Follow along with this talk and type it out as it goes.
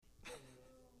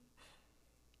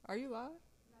Are you live?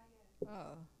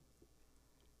 Oh.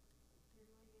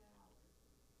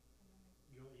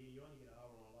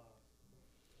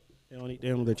 They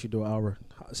don't let you do an hour.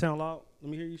 Sound loud? Let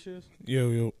me hear you, Shiz.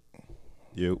 Yo.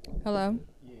 Hello?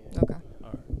 Yeah. Okay.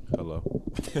 Hello.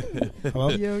 Hello?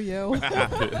 Yo. Yo.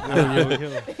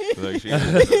 like she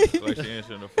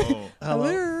answering the phone.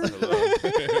 Hello. Hello.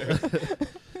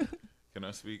 Can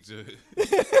I speak to?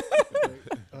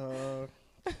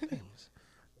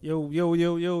 Yo.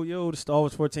 This is the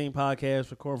Office 14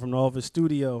 podcast, recording from the Office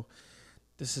studio.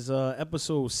 This is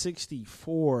episode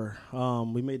 64.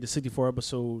 We made the 64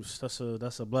 episodes.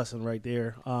 That's a blessing right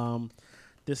there.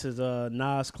 This is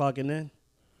Nas clocking in.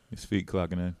 His feet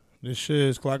clocking in. This shit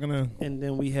is clocking in. And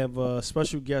then we have a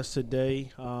special guest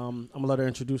today. I'm going to let her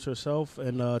introduce herself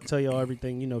and tell y'all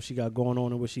everything, she got going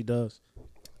on and what she does.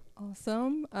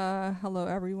 Awesome. Hello,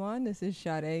 everyone. This is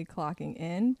Sade clocking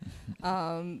in.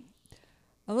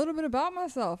 A little bit about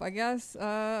myself. I guess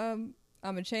I'm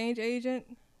a change agent,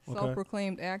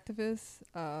 self-proclaimed activist,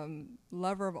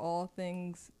 lover of all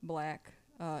things Black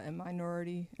and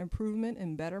minority improvement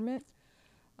and betterment.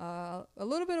 A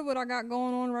little bit of what I got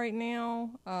going on right now.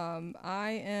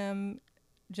 I am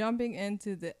jumping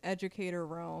into the educator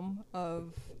realm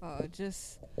of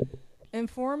just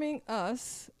informing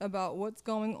us about what's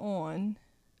going on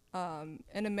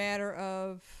in a matter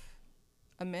of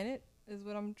a minute is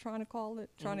what I'm trying to call it.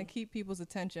 Trying to keep people's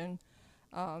attention,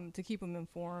 to keep them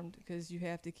informed, because you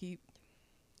have to keep,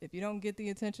 if you don't get the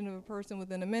attention of a person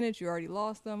within a minute, you already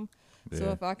lost them. Yeah.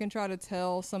 So if I can try to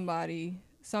tell somebody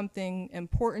something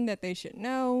important that they should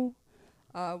know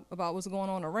about what's going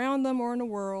on around them or in the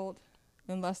world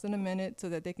in less than a minute so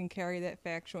that they can carry that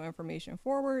factual information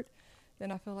forward,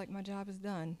 then I feel like my job is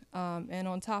done. And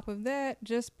on top of that,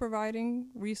 just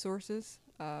providing resources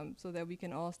so that we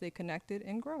can all stay connected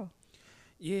and grow.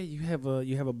 Yeah, you have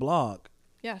a blog.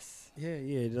 Yes.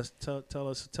 Yeah. Just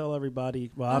tell everybody.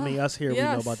 Well, I mean, us here, yes. We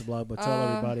know about the blog, but tell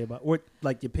everybody about what,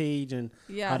 like your page and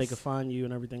how they can find you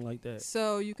and everything like that.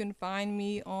 So you can find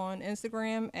me on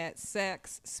Instagram at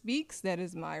Saxe Speaks. That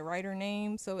is my writer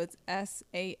name. So it's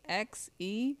SAXE_SPEAKS.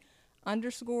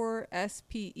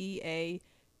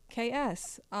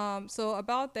 So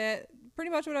about that,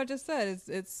 pretty much what I just said is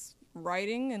it's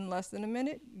writing in less than a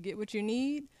minute. Get what you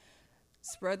need.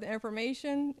 Spread the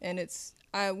information, and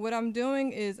what I'm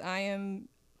doing is I am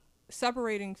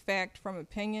separating fact from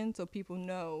opinion so people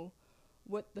know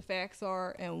what the facts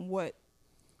are and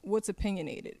what's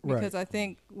opinionated. Because I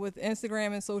think with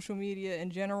Instagram and social media in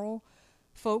general,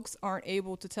 folks aren't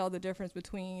able to tell the difference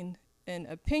between an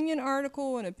opinion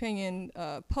article, an opinion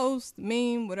post,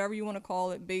 meme, whatever you want to call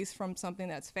it, based from something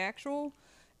that's factual,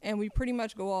 and we pretty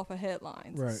much go off of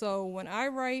headlines. Right. So when I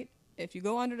write, if you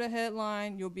go under the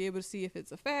headline, you'll be able to see if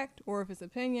it's a fact or if it's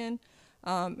opinion,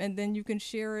 and then you can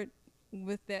share it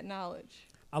with that knowledge.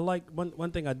 I like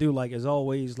one thing I do like is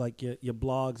always like your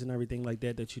blogs and everything like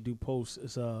that you do post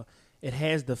is it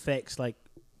has the facts like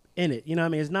in it. You know what I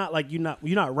mean? It's not like you're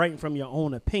not writing from your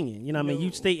own opinion. You know what I mean?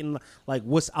 You stating like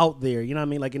what's out there. You know what I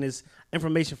mean? Like, and it's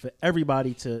information for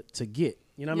everybody to get.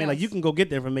 You know what I mean? Like you can go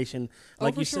get the information.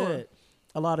 Like you said,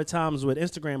 a lot of times with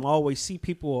Instagram, I always see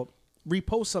people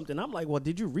repost something. I'm like, well,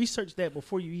 did you research that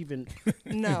before you even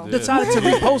decided to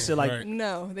repost it? Like,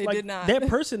 no, they did not. That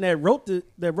person that wrote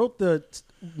the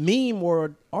meme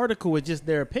or article is just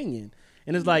their opinion,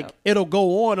 and it's like it'll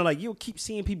go on, and like you'll keep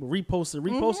seeing people repost it.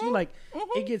 You like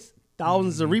it gets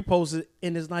thousands of reposts,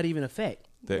 and it's not even a fact.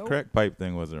 That crack pipe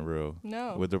thing wasn't real.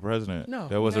 No. With the president. No.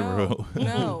 That wasn't real.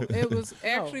 No. It was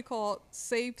actually called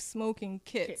Safe Smoking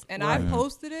Kits. And I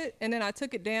posted it, and then I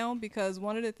took it down because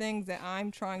one of the things that I'm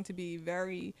trying to be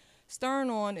very stern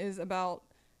on is about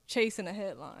chasing a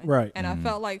headline. Right. And I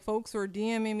felt like folks were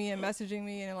DMing me and messaging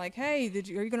me and like, hey, are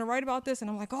you going to write about this?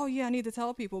 And I'm like, oh, yeah, I need to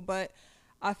tell people. But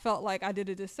I felt like I did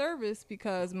a disservice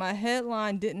because my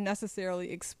headline didn't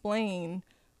necessarily explain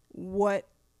what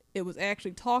it was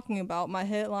actually talking about. My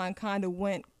headline kind of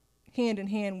went hand in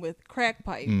hand with crack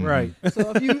pipe. Right.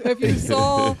 So if you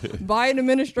saw Biden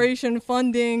administration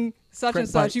funding such crack and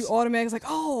such, pipes. you automatically like,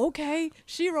 oh, okay,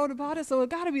 she wrote about it, so it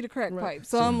got to be the crack pipe.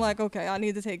 So I'm like, okay, I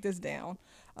need to take this down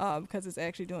because it's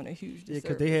actually doing a huge disservice. Yeah,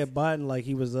 because they had Biden like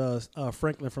he was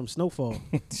Franklin from Snowfall.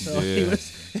 So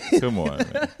Come on,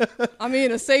 man. I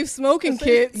mean, a safe smoking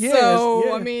kit. yes, So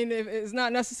yeah. I mean, it's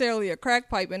not necessarily a crack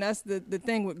pipe, and that's the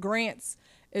thing with grants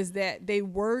is that they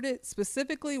word it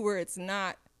specifically where it's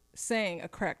not saying a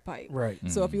crack pipe. Right.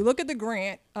 So if you look at the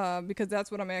grant, because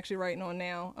that's what I'm actually writing on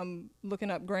now, I'm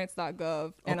looking up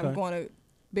grants.gov, and I'm going to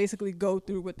basically go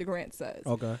through what the grant says.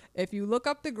 Okay. If you look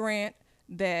up the grant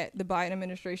that the Biden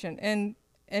administration, and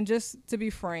just to be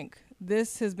frank,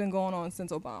 this has been going on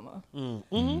since Obama.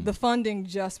 Mm-hmm. The funding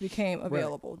just became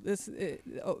available.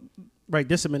 Right,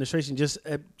 this administration just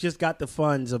got the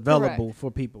funds available Correct.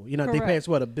 for people. You know, Correct. they passed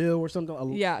a bill or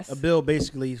something. Yes. A bill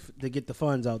basically to get the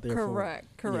funds out there.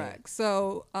 Correct.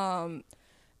 So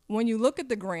when you look at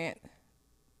the grant,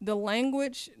 the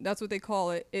language, that's what they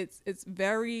call it. It's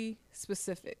very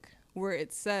specific, where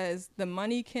it says the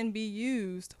money can be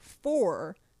used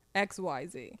for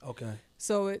XYZ. Okay.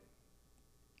 So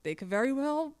they could very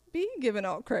well be giving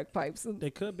out crack pipes.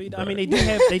 They could be. I mean, they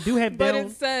do have But down.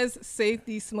 it says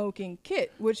safety smoking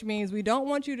kit, which means we don't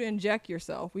want you to inject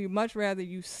yourself. We much rather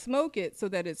you smoke it so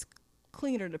that it's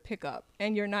cleaner to pick up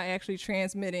and you're not actually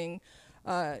transmitting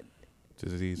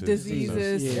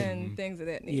diseases Yeah. and things of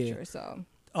that nature. Yeah. So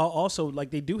Also, like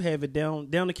they do have it down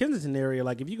the Kensington area.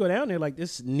 Like if you go down there, like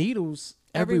there's needles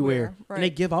everywhere, Right. and they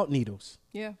give out needles.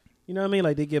 yeah. You know what I mean?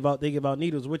 Like they give out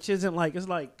needles, which isn't like, it's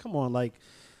like, come on, like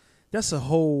that's a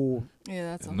whole.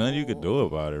 Yeah, that's There's nothing you could do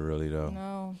about it, really, though.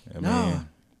 No. I No.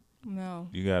 mean, No.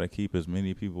 you got to keep as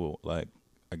many people, like,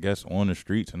 I guess, on the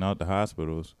streets and out the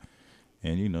hospitals.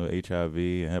 And, you know,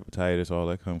 HIV and hepatitis, all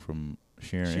that come from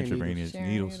sharing intravenous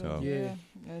needles. So Yeah.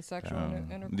 And sexual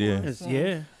intercourse. yeah. It's, and-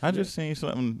 yeah. I just seen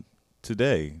something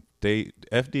today.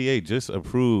 FDA just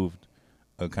approved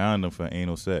a condom for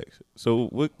anal sex. So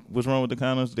what's wrong with the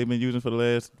condoms they've been using for the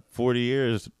last 40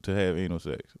 years to have anal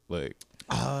sex? Like,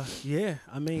 Yeah.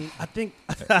 I mean, I think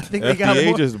they got FDA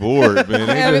more. just bored, man.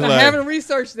 They I just like, haven't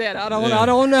researched that. I don't know. I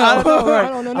don't know, right. I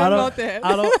don't know nothing about that.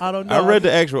 I don't know. I read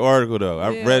the actual article though. I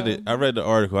Yeah. read it. I read the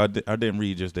article. I didn't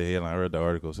read just the headline. I read the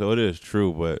article. So it is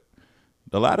true, but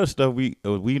a lot of stuff we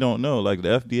don't know. Like the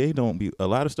FDA don't be. A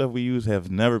lot of stuff we use have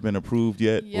never been approved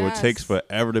yet, or it takes Yes.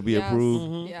 forever to be Yes. approved.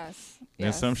 Mm-hmm. Yes. And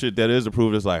Yes. some shit that is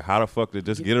approved is like, how the fuck did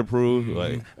this get approved?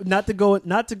 Like, Not to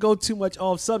go too much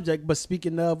off subject, but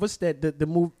speaking of, what's that?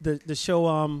 The show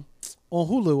on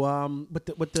Hulu with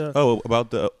the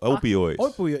about the opioids.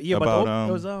 opioid. Yeah, about but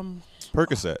it was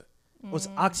Percocet. was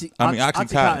Oxycontin.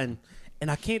 Oxycontin,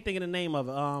 and I can't think of the name of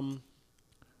it.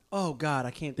 Oh God,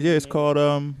 I can't. Think Yeah, of it's the name.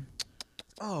 called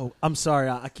Oh, I'm sorry,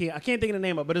 I can't think of the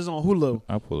name of it, but it's on Hulu.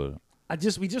 I'll pull it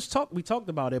up. We talked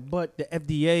about it, but the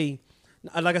FDA,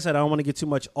 like I said, I don't want to get too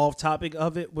much off topic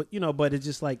of it, but but it's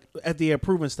just like FDA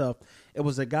approving stuff. It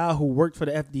was a guy who worked for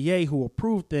the FDA who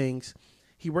approved things.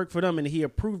 He worked for them and he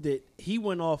approved it. He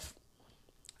went off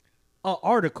an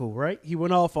article, right? He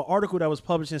went off an article that was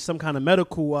published in some kind of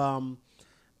medical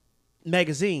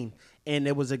magazine, and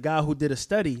there was a guy who did a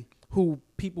study who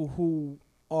people who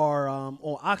are on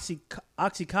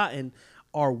Oxycontin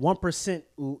are 1%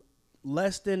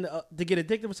 less than to get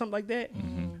addicted or something like that.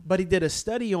 Mm-hmm. But he did a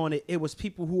study on it. It was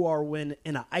people who are in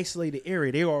an isolated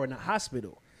area. They are in a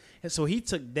hospital. And so he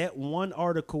took that one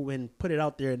article and put it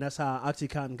out there, and that's how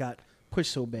Oxycontin got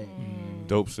pushed so bad.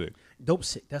 Dope sick. Dope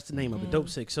Sick. That's the name of it. Dope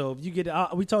Sick. So if you get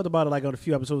we talked about it like on a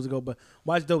few episodes ago, but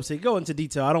watch Dope Sick. Go into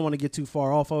detail. I don't want to get too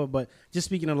far off of it, but just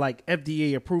speaking of like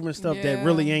FDA approving stuff that Yeah.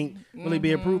 really ain't really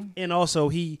be approved. And also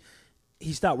he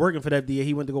stopped working for the FDA.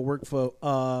 He went to go work for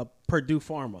Purdue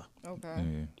Pharma.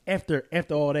 Okay. Yeah. After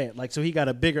all that, like, so he got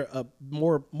a bigger,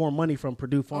 more money from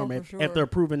Purdue Pharma for sure. after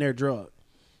approving their drug,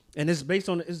 and it's based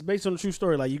on a true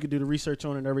story. Like, you could do the research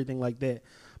on it and everything like that.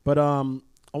 But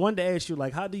I wanted to ask you,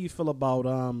 like, how do you feel about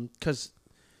because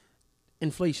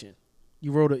inflation?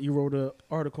 You wrote a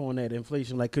article on that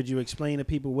inflation. Like, could you explain to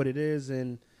people what it is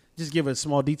and just give a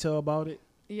small detail about it?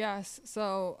 Yes.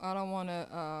 So I don't want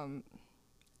to.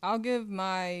 I'll give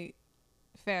my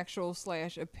factual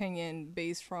 / opinion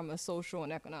based from a social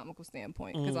and economical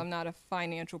standpoint because I'm not a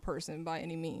financial person by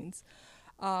any means.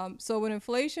 So when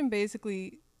inflation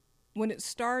basically, when it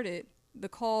started, the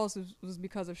cause was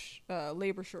because of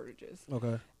labor shortages.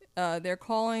 Okay. They're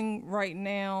calling right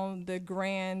now the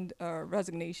grand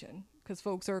resignation because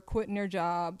folks are quitting their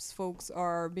jobs, folks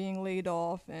are being laid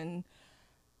off, and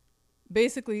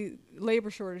basically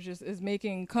labor shortages is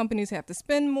making companies have to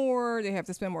spend more. They have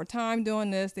to spend more time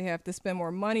doing this. They have to spend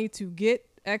more money to get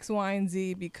X, Y, and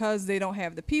Z because they don't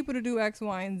have the people to do X,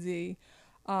 Y, and Z.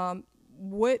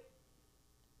 What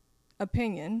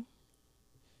opinion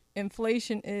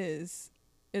inflation is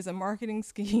a marketing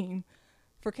scheme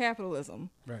for capitalism.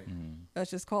 Right.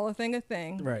 Let's just call a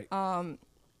thing. Right.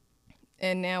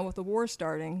 And now with the war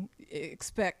starting,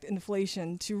 expect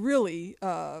inflation to really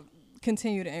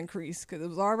continue to increase because it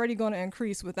was already going to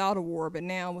increase without a war, but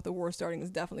now with the war starting,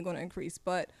 it's definitely going to increase.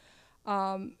 But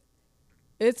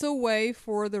it's a way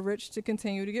for the rich to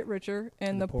continue to get richer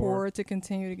and the poor to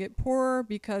continue to get poorer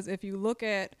because if you look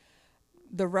at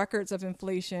the records of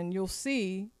inflation, you'll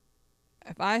see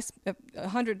if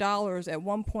 $100 at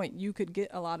one point, you could get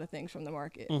a lot of things from the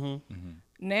market.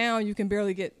 now you can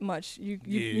barely get much. You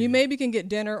maybe can get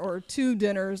dinner or 2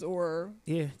 dinners or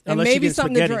Yeah, and unless you maybe get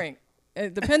something spaghetti. to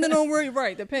drink. Depending on where you're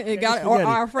right. It got or spaghetti.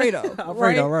 Alfredo.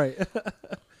 Alfredo, right?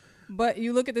 But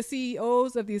you look at the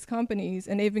CEOs of these companies,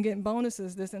 and they've been getting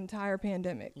bonuses this entire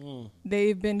pandemic.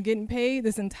 They've been getting paid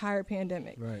this entire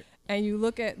pandemic. Right. And you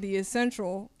look at the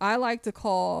essential, I like to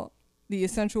call the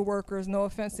essential workers, no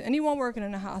offense to anyone working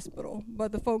in a hospital,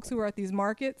 but the folks who are at these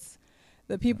markets,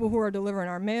 the people who are delivering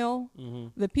our mail,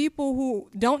 the people who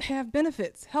don't have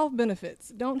benefits, health benefits,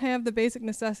 don't have the basic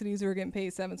necessities who are getting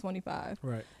paid $7.25.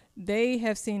 Right. They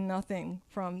have seen nothing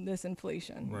from this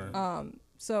inflation. Right.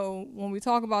 So when we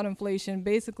talk about inflation,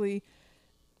 basically,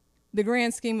 the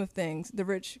grand scheme of things, the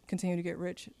rich continue to get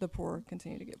rich, the poor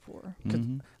continue to get poor.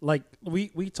 Like we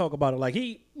talk about it, like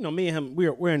me and him,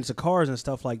 we're into cars and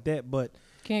stuff like that. But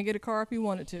Can't get a car if you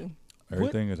wanted to.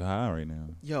 Everything is high right now.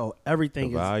 yo, The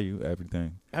everything value,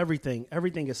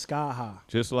 everything. is sky high.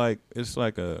 Just like it's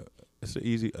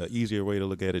an easier way to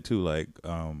look at it too. Like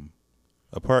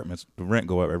apartments, the rent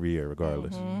go up every year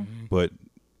regardless. But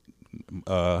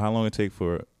how long it take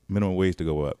for minimum wage to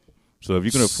go up? So if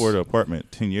you can afford an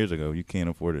apartment 10 years ago, you can't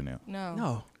afford it now.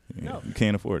 No. You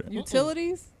can't afford it.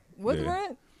 Utilities with Yeah.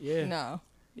 rent? Yeah. No.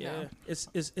 Yeah, No.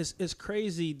 it's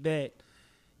crazy that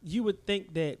you would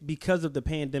think that because of the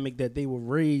pandemic that they will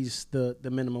raise the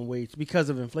minimum wage because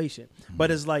of inflation,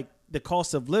 but it's like the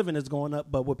cost of living is going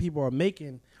up, but what people are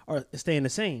making are staying the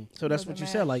same. So that's what Doesn't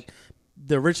you said. match. Like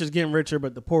the rich is getting richer,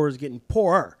 but the poor is getting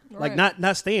poorer. Like Right.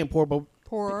 not staying poor, but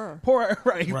Poorer. poorer.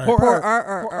 Right, Right. poorer.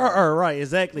 Poorer. Right,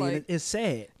 exactly. And Like- it's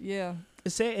sad. Yeah.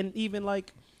 It's sad, and even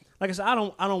like I said, I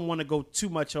don't want to go too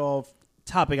much off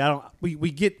topic.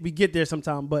 We get there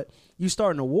sometime, but you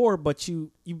starting a war, but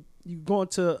you going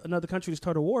to another country to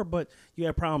start a war, but you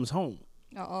have problems home.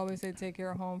 I always say take care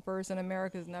of home first, and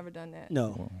America's never done that.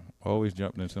 No, Always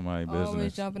jumping in somebody's business.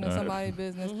 Always jumping in somebody's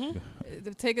business.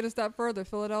 Take it a step further,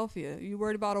 Philadelphia. You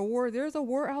worried about a war? There's a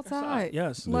war outside.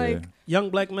 yes, Like, young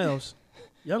black males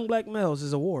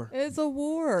is a war. it's a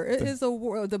war. It is a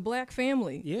war. The black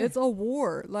family. Yeah. It's a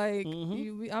war. Like,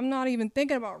 I'm not even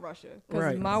thinking about Russia because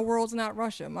Right. my world's not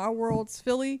Russia. My world's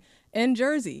Philly and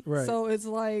Jersey. Right. So it's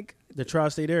like The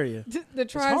tri-state area. the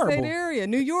tri-state horrible. area,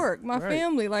 New York, my Right.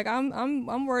 family. Like,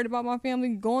 I'm worried about my family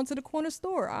going to the corner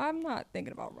store. I'm not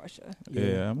thinking about Russia.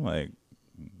 Yeah, I'm like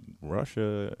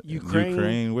Russia,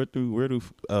 Ukraine. Where do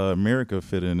America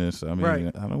fit in this? I mean, Right.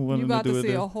 I don't want You them about to do to it. see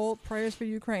there. a whole prayers for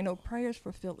Ukraine. No, prayers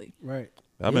for Philly. Right.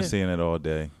 I've been Yeah. seeing it all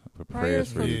day.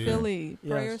 Prayers for you. Philly.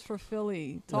 Yes. Prayers for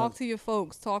Philly. Talk Yes. to your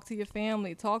folks. Talk to your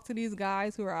family. Talk to these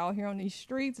guys who are out here on these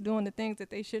streets doing the things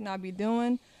that they should not be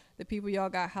doing. The people y'all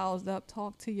got housed up.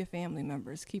 Talk to your family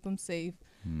members. Keep them safe,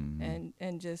 and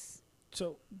just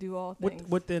So do all things.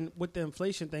 with the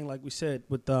inflation thing, like we said,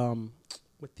 with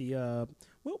the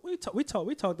we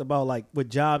talked about like with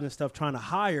jobs and stuff trying to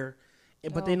hire,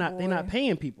 but Oh, they're not boy.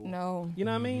 paying people. No. You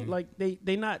know what I mean? Like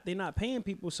they not paying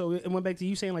people. So it went back to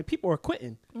you saying like people are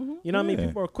quitting. Mm-hmm. You know what I mean? Yeah.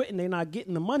 People are quitting. They're not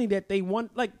getting the money that they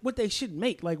want, like what they should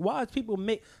make. Like why is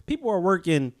people are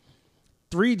working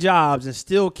 3 jobs and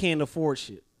still can't afford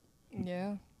shit.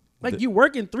 Yeah. Like you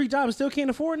working 3 jobs and still can't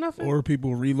afford nothing. Or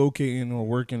people relocating or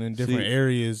working in different See-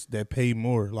 areas that pay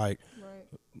more. Right.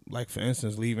 Like for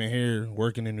instance, leaving here,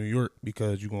 working in New York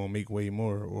because you're gonna make way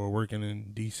more, or working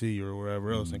in DC or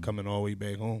wherever else and coming all the way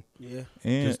back home Yeah.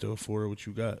 And just to afford what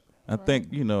you got. I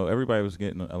think everybody was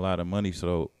getting a lot of money.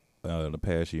 So the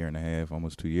past year and a half,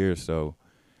 almost 2 years. So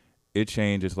it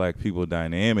changes like people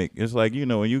dynamic. It's like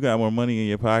when you got more money in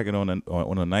your pocket on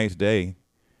a nice day,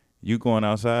 you going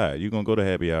outside. You gonna go to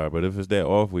happy hour. But if it's that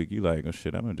off week, you like, oh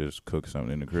shit, I'm gonna just cook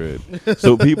something in the crib.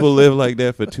 So people live like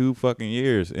that for 2 fucking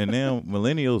years. And now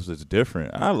millennials is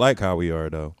different. I like how we are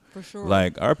though. For sure.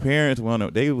 Like our parents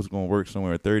they was gonna work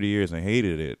somewhere 30 years and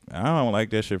hated it. I don't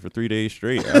like that shit for 3 days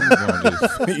straight. I'm gonna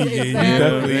just Yeah, you Exactly.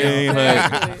 definitely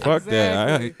Exactly. like, fuck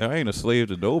that. Exactly. I ain't a slave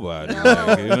to nobody. No.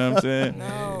 Like, you know what I'm saying?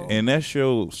 No. And that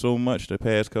showed so much the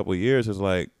past couple of years. Is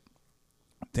like,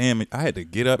 damn it, I had to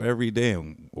get up every day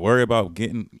and worry about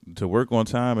getting to work on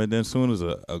time. And then as soon as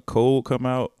a cold come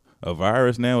out, a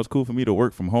virus, now it's cool for me to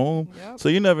work from home. Yep. So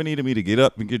you never needed me to get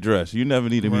up and get dressed. You never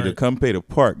needed me to Right. come pay the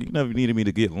park. You never needed me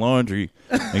to get laundry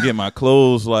and get my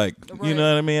clothes. Like, you Right.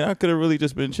 know what I mean? I could have really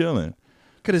just been chilling.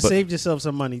 Could have But- saved yourself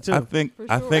some money too. I think For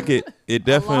I sure. think it lot of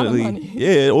definitely money.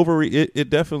 it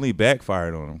definitely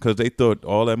backfired on them because they thought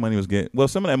all that money was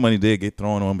some of that money did get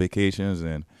thrown on vacations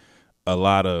and a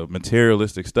lot of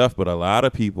materialistic stuff, but a lot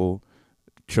of people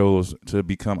chose to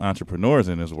become entrepreneurs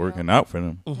and it's working out for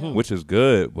them, which is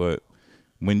good. But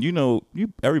when you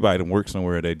everybody done worked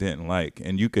somewhere they didn't like,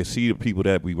 and you could see the people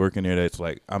that be working there that's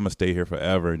like, I'm gonna stay here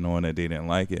forever, knowing that they didn't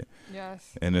like it.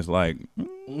 Yes. And it's like, I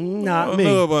Not don't me.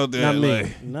 know about that. Not me.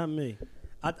 Like, Not me.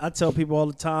 I tell people all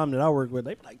the time that I work with,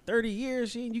 they be like 30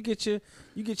 years, you get your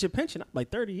pension. I'm like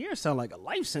 30 years sound like a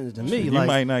life sentence to me. you like,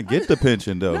 might not get the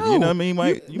pension though. No. You know what I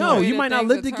mean? You might not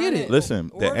live to get it. Listen,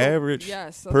 the average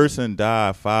person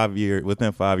die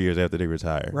within 5 years after they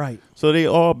retire. Right. So they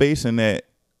all basing that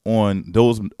on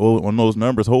those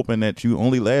numbers, hoping that you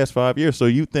only last 5 years. So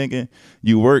you thinking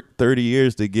you work 30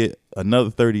 years to get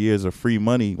another 30 years of free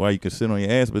money while you can sit on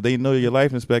your ass, but they know your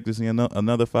life expectancy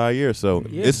another 5 years. So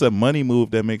it's a money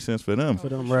move that makes sense for them.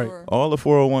 Right. All the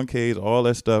 401ks, all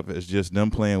that stuff is just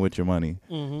them playing with your money.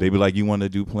 Mm-hmm. They be like, you want to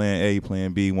do plan A,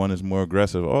 plan B, one is more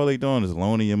aggressive. All they doing is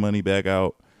loaning your money back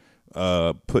out,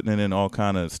 putting it in all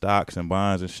kind of stocks and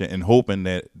bonds and shit, and hoping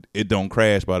that it don't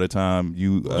crash by the time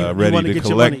you ready to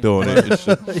collect on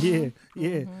it.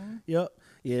 Yep.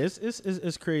 Yeah,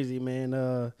 it's crazy, man.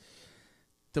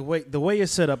 The way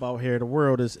it's set up out here, the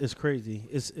world is crazy.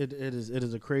 It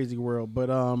is a crazy world. But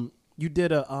you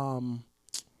did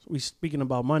we speaking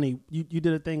about money. You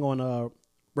did a thing on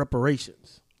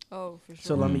reparations. Oh, for sure.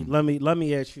 So let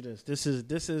me ask you this. This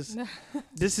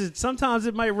is sometimes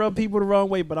it might rub people the wrong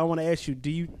way, but I want to ask you: do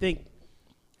you think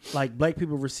like black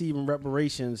people receiving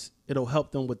reparations, it'll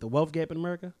help them with the wealth gap in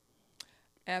America?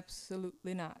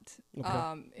 Absolutely not.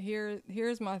 Okay.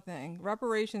 Here's my thing.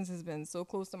 Reparations has been so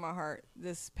close to my heart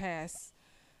this past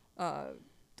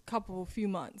few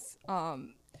months.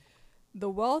 The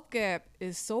wealth gap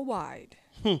is so wide,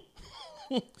 and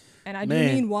I do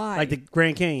mean wide, like the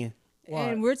Grand Canyon.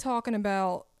 Wide. And we're talking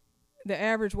about the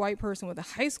average white person with a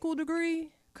high school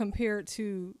degree compared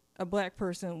to a black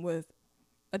person with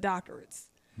a doctorate.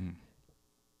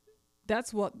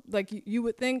 That's what, like, you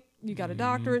would think you got a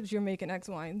doctorate, you're making X,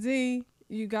 Y, and Z.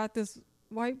 You got this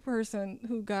white person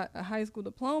who got a high school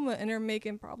diploma, and they're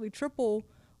making probably triple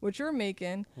what you're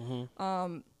making.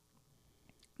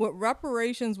 What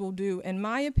reparations will do, in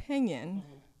my opinion,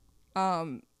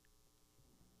 it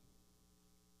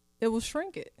will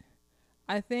shrink it.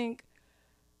 I think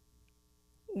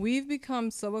we've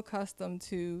become so accustomed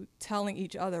to telling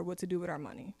each other what to do with our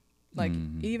money. Like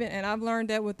and I've learned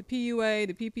that with the PUA,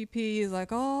 the PPP is like,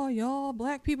 oh, y'all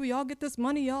black people, y'all get this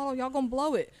money, y'all gonna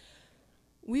blow it.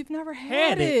 We've never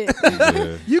had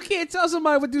it. You can't tell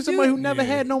somebody what do somebody who never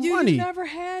had no money. You never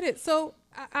had it. So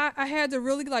I had to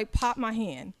really like pop my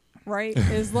hand, right?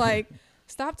 It's like,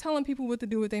 stop telling people what to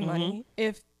do with their money.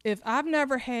 If I've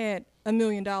never had $1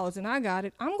 million and I got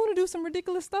it, I'm going to do some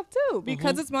ridiculous stuff too,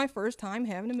 because it's my first time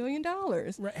having $1 million.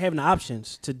 Right, having the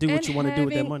options to do what you want to do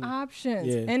with that money.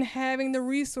 And having the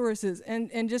resources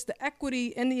and just the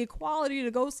equity and the equality to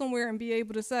go somewhere and be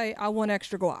able to say, I want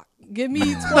extra guac. Give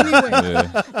me 20 wings.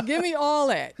 Give me all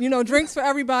that. Drinks for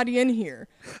everybody in here.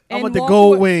 I want the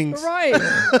gold wings. Right.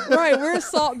 Where's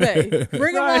Salt Bay?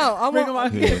 Bring them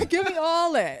out. Give me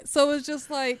all that. So it's just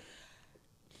like,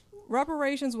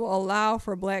 reparations will allow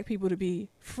for black people to be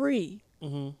free,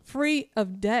 free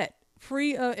of debt,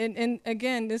 free of, and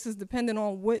again, this is dependent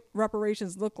on what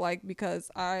reparations look like, because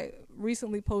I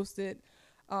recently posted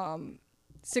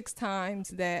 6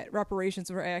 times that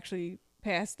reparations were actually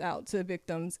passed out to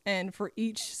victims, and for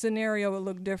each scenario it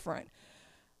looked different.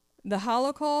 The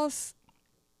Holocaust,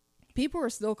 people are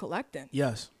still collecting.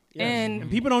 Yes.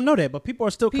 And people don't know that, but people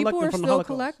are still collecting from the Holocaust.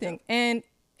 Collecting. And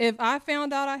if I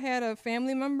found out I had a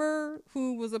family member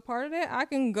who was a part of that, I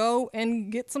can go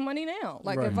and get some money now.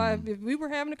 Like if we were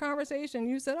having a conversation,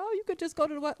 you said, "Oh, you could just go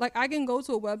to the web," like I can go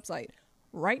to a website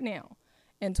right now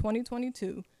in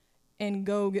 2022 and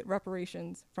go get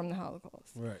reparations from the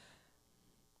Holocaust. Right.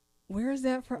 Where is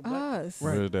that for us?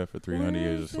 Where is that for 300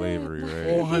 years of slavery,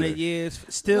 right? 400 years,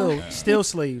 still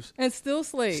slaves. And still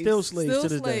slaves. Still slaves to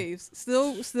this day.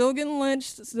 Still getting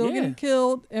lynched, still getting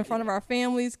killed in front of our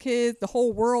families, kids, the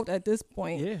whole world at this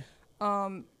point.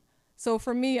 Yeah. So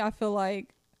for me, I feel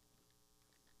like,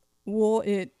 will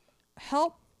it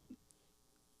help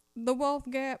the wealth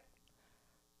gap?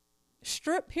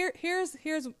 Here's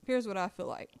what I feel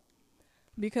like.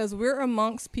 Because we're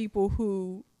amongst people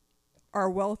who are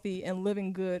wealthy and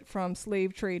living good from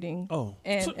slave trading.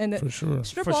 And for sure.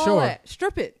 Strip that.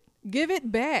 Strip it. Give it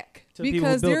back.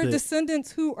 Because there are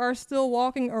descendants who are still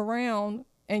walking around,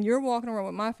 and you're walking around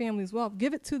with my family's wealth.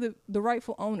 Give it to the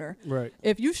rightful owner. Right.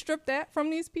 If you strip that from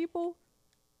these people,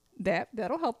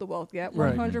 that'll help the wealth gap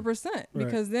 100%.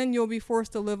 Because then you'll be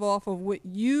forced to live off of what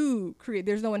you create.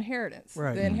 There's no inheritance.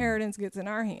 Right. The inheritance gets in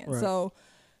our hands. Right. So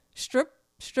strip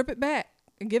it back.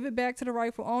 And give it back to the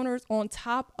rightful owners, on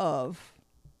top of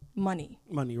money.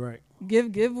 Money, right?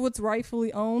 Give what's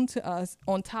rightfully owned to us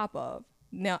on top of.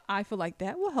 Now, I feel like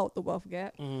that will help the wealth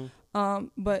gap.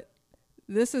 But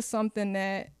this is something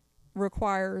that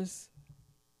requires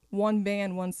one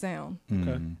band, one sound.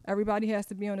 Okay. Everybody has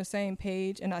to be on the same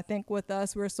page. And I think with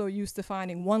us, we're so used to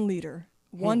finding one leader,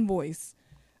 one voice.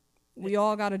 We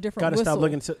all got a different Gotta whistle. stop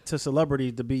looking to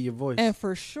celebrities to be your voice. And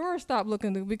for sure, stop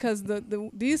looking to, because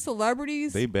these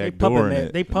celebrities, They puppet backdooring man.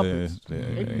 it. They puppets.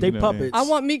 They you know, puppets. I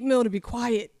want Meek Mill to be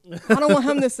quiet. I don't want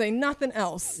him to say nothing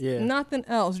else. Yeah. Nothing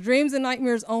else. Dreams and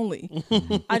nightmares only.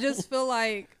 I just feel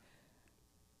like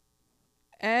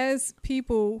as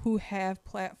people who have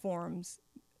platforms,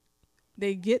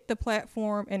 they get the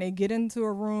platform and they get into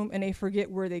a room and they forget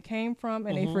where they came from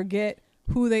and they forget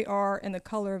who they are and the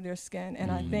color of their skin.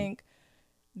 And I think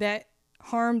that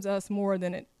harms us more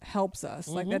than it helps us.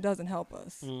 Like, that doesn't help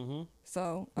us.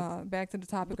 So back to the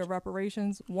topic of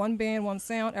reparations. One band, one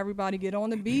sound. Everybody get on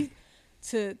the beat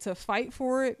to fight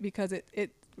for it, because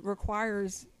it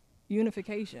requires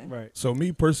unification. Right. So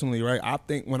me personally, right,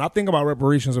 when I think about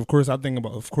reparations, of course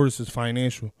it's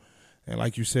financial. And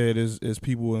like you said, is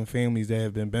people and families that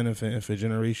have been benefiting for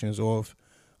generations off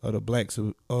of the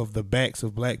backs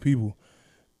of black people.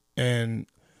 And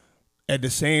at the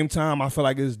same time, I feel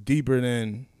like it's deeper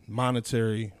than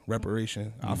monetary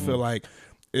reparation. I feel like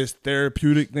it's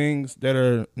therapeutic things that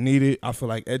are needed. I feel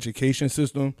like education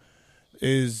system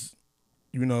is,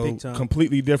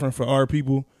 completely different for our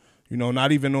people.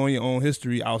 Not even knowing your own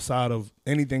history outside of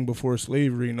anything before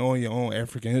slavery, knowing your own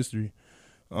African history.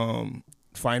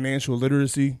 Financial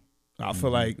literacy, I feel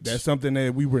like that's something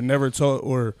that we were never taught,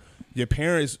 or your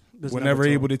parents were never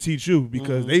able to teach you,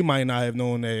 because they might not have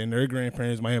known that, and their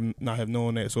grandparents might not have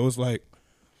known that. So it's like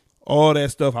all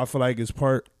that stuff, I feel like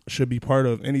should be part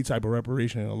of any type of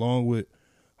reparation, along with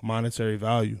monetary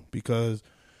value, because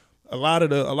a lot of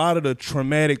the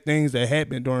traumatic things that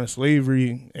happened during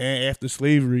slavery and after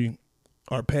slavery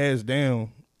are passed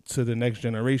down to the next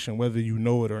generation, whether you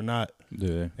know it or not.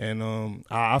 Yeah. And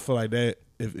I feel like that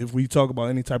if we talk about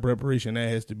any type of reparation, that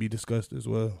has to be discussed as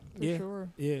well. For sure.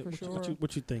 Yeah. For sure.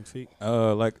 What you think, Feek?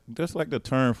 Like just like the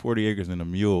term 40 acres and a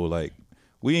mule, like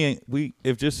if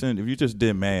you just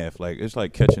did math, like it's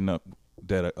like catching up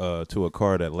that to a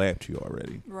car that lapped you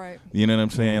already. Right. You know what I'm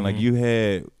saying? Like you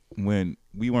had, when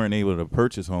we weren't able to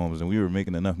purchase homes and we were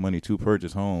making enough money to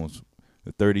purchase homes,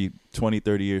 the 30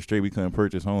 years straight we couldn't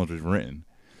purchase homes, was renting.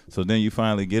 So then you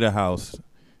finally get a house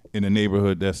in a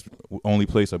neighborhood that's the only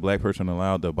place a black person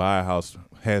allowed to buy a house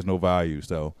has no value.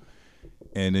 So,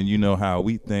 and then you know how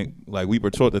we think, like we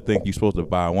were taught to think you're supposed to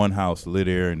buy one house, live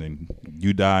there, and then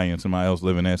you die and somebody else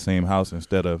live in that same house,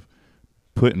 instead of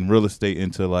putting real estate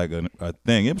into like a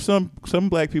thing. If some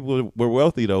black people were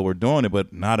wealthy though, were doing it,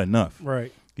 but not enough.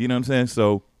 Right. You know what I'm saying?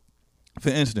 So, for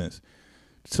instance,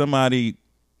 somebody,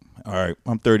 all right,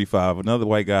 I'm 35. Another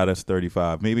white guy that's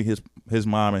 35. Maybe his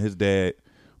mom and his dad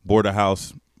bought a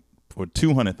house for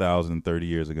 $200,000 30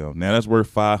 years ago. Now that's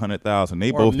worth $500,000.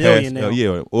 They Or both $1 million passed,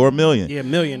 now. or $1 million. Yeah, $1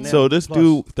 million now. So this plus.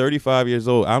 dude, 35 years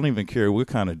old, I don't even care what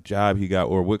kind of job he got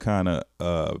or what kind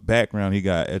of background he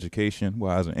got, education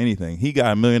wise or anything. He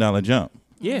got $1 million jump.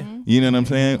 Yeah. You know what I'm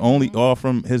saying? Only all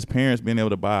from his parents being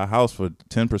able to buy a house for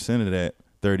 10% of that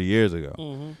 30 years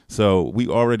ago. So we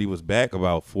already was back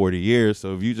about 40 years.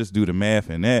 So if you just do the math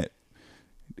in that,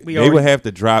 they would have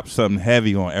to drop something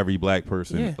heavy on every black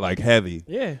person, like heavy.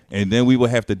 Yeah. And then we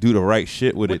would have to do the right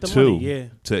shit with it too,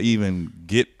 money, to even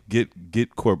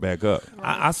get court back up.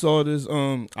 I saw this.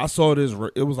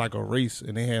 It was like a race,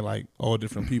 and they had like all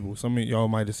different people. Some of y'all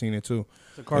might have seen it too.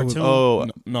 It's a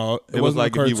cartoon. No, it was wasn't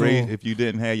like a if you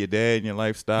didn't have your dad and your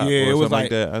life stopped, yeah, or it was something like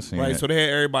that. I seen right. that. So they had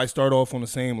everybody start off on the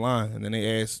same line, and then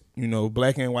they asked,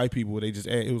 black and white people. They just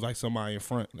it was like somebody in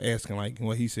front asking like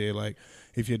what he said, like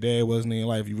if your dad wasn't in your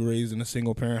life, you were raised in a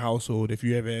single parent household, if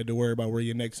you ever had to worry about where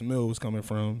your next meal was coming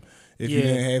from, if you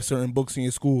didn't have certain books in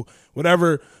your school,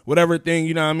 whatever thing,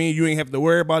 you know what I mean, you ain't have to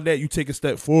worry about that. You take a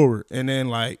step forward, and then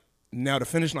like now the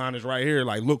finish line is right here.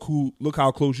 Like look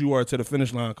how close you are to the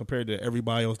finish line compared to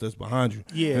everybody else that's behind you.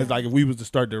 Yeah, and it's like if we was to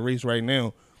start the race right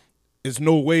now, it's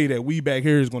no way that we back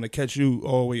here is going to catch you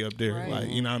all the way up there. Right. Like,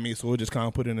 you know what I mean? So it just kind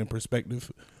of put it in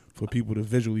perspective for people to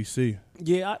visually see.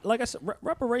 Yeah, like I said,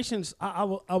 reparations. I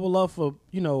would love for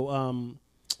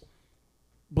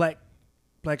Black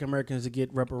Americans to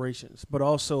get reparations, but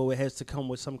also it has to come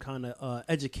with some kind of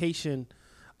education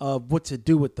of what to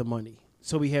do with the money.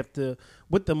 So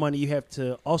with the money, you have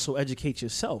to also educate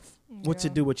yourself what to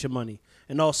do with your money,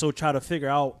 and also try to figure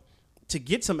out to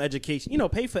get some education.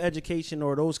 Pay for education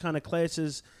or those kind of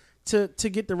classes to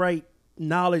get the right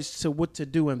knowledge to what to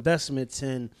do, investments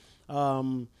and.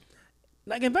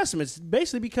 like investments,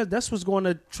 basically because that's what's going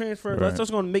to transfer. Right. That's what's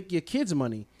going to make your kids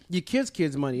money,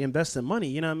 kids money, investing money.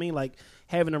 You know what I mean? Like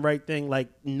having the right thing, like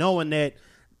knowing that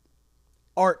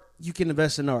art, you can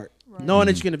invest in art, Right. knowing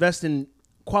that you can invest in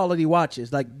quality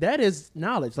watches. Like that is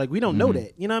knowledge. Like we don't know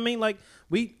that. You know what I mean? Like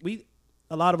we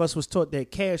a lot of us was taught that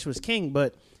cash was king,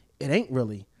 but it ain't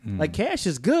really. Like cash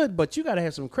is good, but you got to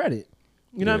have some credit.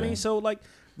 You know what I Yeah. mean? So like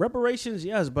reparations,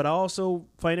 yes, but also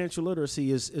financial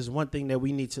literacy is one thing that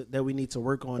we need to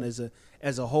work on as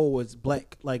a whole as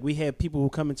black. Like we have people who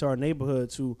come into our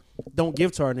neighborhoods who don't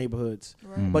give to our neighborhoods,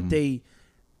 Right. but they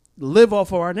live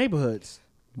off of our neighborhoods.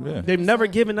 Yeah. They've never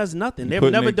given us nothing. They've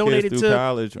Putting never their kids donated through to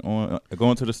college on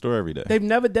going to the store every day. They've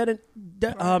never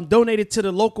donated to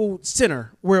the local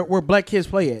center where black kids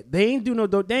play at. They ain't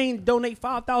they ain't donate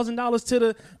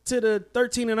 $5,000 to the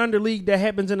 13 and under league that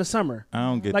happens in the summer. I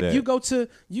don't get Like that. you go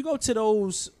to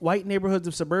those white neighborhoods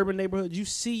of suburban neighborhoods, you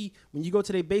see when you go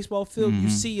to their baseball field, you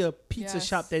see a pizza Yes.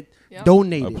 shop that Yep.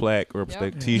 donated. a plaque or Yep.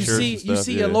 like You T-shirts. see, and stuff, you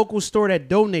see yeah. a local store that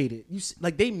donated.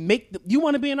 Like they make. You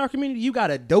want to be in our community, you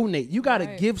gotta donate. You gotta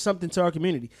Right. give something to our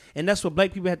community, and that's what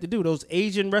black people have to do. Those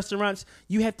Asian restaurants,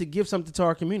 you have to give something to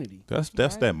our community. That's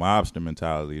Right. that mobster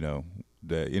mentality, you know.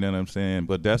 That you know what I'm saying.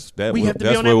 But that's We have to be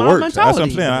that's on what that mob works. That's what I'm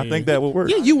mentality. saying. I think that would work.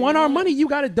 Yeah, you want our money, you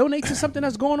gotta donate to something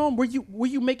that's going on. Where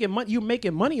you making money? You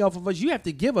making money off of us. You have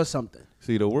to give us something.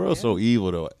 See, the world's Yeah. so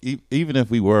evil though. Even if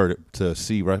we were to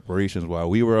see reparations while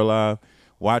we were alive,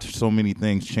 watch so many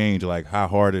things change. Like how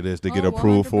hard it is to get Oh,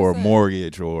 approved for a 100%.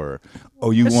 mortgage, or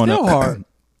you It's want still hard.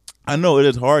 I know it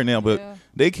is hard now, but Yeah.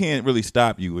 they can't really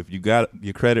stop you if you got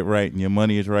your credit right and your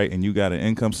money is right and you got an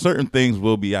income. Certain things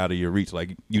will be out of your reach,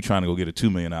 like you trying to go get a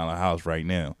 $2 million house right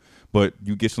now. But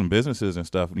you get some businesses and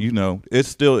stuff, you know,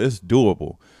 it's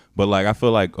doable. But like I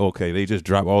feel like okay, they just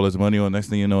drop all this money on. Next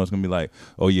thing you know, it's gonna be like,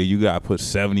 oh yeah, you gotta put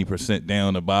 70%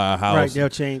 down to buy a house. Right? They'll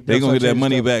change. They gonna they'll get that change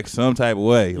money stuff. back some type of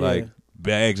way, Yeah. like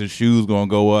bags of shoes gonna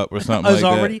go up or something It's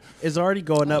like already it's already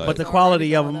going up, Like- but the It's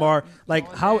quality already of going them up. are like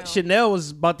Going how down. Chanel was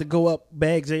about to go up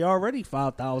bags. They already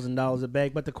 $5,000 a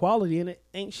bag, but the quality in it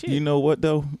ain't shit. that. You know what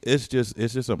though? It's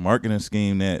just a marketing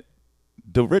scheme that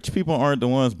the rich people aren't the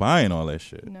ones buying all that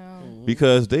shit. No.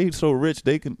 Because they so rich,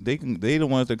 they the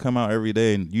ones that come out every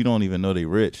day and you don't even know they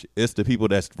rich. It's the people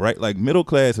that's right, like middle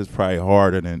class is probably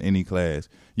harder than any class.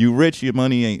 You rich, your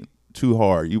money ain't too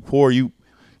hard. You poor, you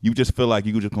just feel like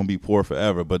you just gonna be poor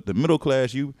forever. But the middle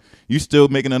class, you still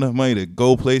making enough money to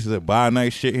go places and buy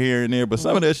nice shit here and there. But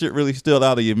some of that shit really still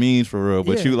out of your means for real.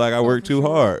 But Yeah. you like I work for too sure.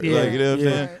 hard. Yeah. Like you know what I'm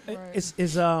Yeah. saying? Right, right.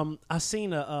 It's I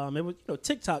seen it was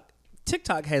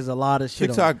TikTok has a lot of shit.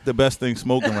 on it. TikTok the best thing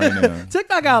smoking right now.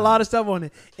 TikTok got a lot of stuff on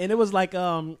it, and it was like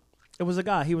it was a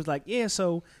guy. He was like, yeah.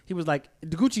 So he was like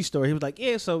the Gucci store. He was like,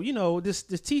 yeah. So you know this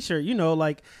T-shirt. You know,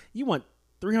 like you want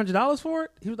 $300 for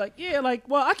it. He was like, yeah. Like,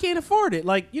 well, I can't afford it.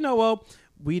 Like, you know, well,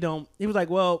 we don't. He was like,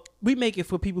 well, we make it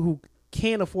for people who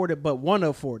can't afford it but want to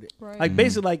afford it. Right. Like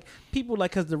basically, like people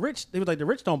like because the rich. They was like the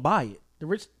rich don't buy it. The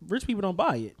rich people don't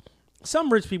buy it.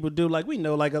 Some rich people do. Like we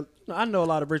know, like I know a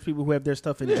lot of rich people who have their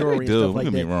stuff in jewelry and do. stuff Don't like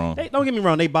get that. me wrong. Don't get me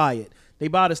wrong. They buy it. They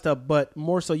buy the stuff, but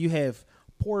more so you have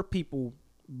poor people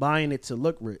buying it to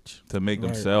look rich. To make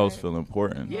Right. themselves Right. feel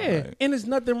important. Yeah, Like, and there's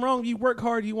nothing wrong. You work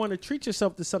hard. You want to treat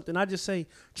yourself to something. I just say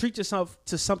treat yourself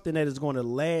to something that is going to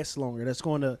last longer. That's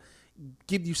going to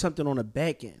give you something on the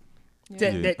back end.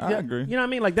 Yeah. I agree. You know what I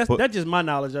mean? Like that's But- just my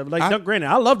knowledge of it. Like, granted,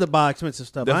 I love to buy expensive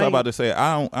stuff. That's what I'm ain't- about to say.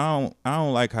 I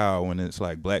don't like how when it's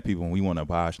like black people and we want to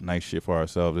buy nice shit for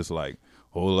ourselves, it's like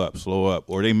hold up, slow up,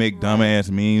 or they make dumbass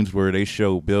memes where they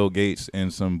show Bill Gates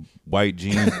in some white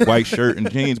jeans, white shirt and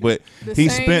jeans, but The he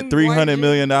same spent white $300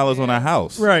 million jeans, on a yeah.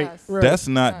 house. Right, Yes. right.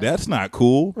 That's not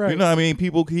cool. Right. You know what I mean?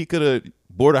 People he could have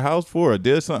bought a house for or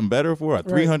did something better for a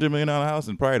 $300 million house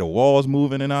and probably the walls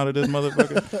moving in and out of this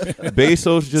motherfucker.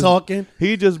 Bezos just Talking.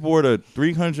 He just bought a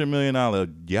 $300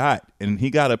 million yacht and he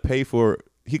got to pay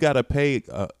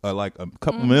like a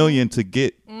couple million to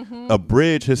get a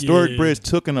bridge, historic Yeah. bridge,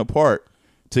 taken apart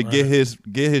to get his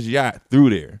yacht through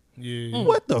there. Yeah.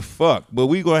 What the fuck? But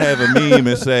we gonna have a meme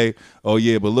and say, "Oh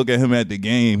yeah, but look at him at the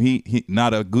game. He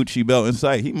not a Gucci belt in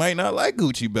sight. He might not like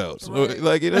Gucci belts. Or, Right.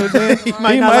 like you know what I'm saying? He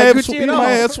might not like have Gucci he at all. might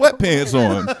have sweatpants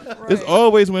on. It's Right.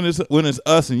 always when it's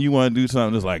us and you want to do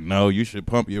something. It's like no, you should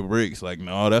pump your brakes. Like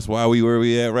no, that's why we where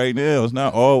we at right now. It's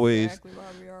not always Exactly why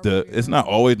we are where we it's are. not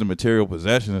always the material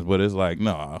possessions, but it's like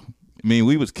nah. I mean,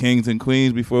 we was kings and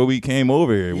queens before we came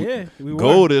over here. Yeah, we were.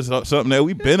 Gold is something that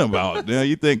we've been about. Now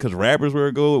you think because rappers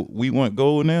wear gold, we want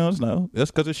gold now? No,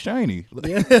 that's because it's shiny. what,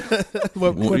 Yeah,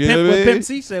 what man. Pimp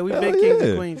C said, we've been Hell kings yeah.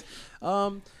 and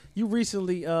queens. You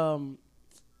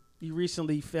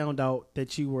recently found out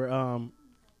that you were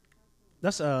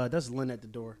that's Lynn at the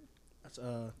door.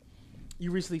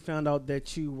 you recently found out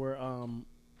that you were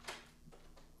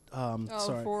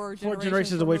sorry, 4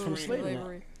 generations away from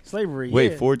slavery. Slavery.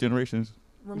 Wait, yeah. 4 generations?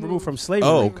 Removed from slavery.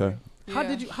 Oh, okay. How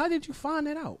Yeah. did you find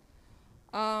that out?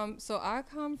 So I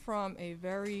come from a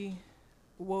very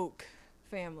woke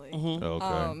family. Mm-hmm.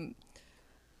 Okay.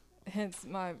 Hence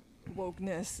my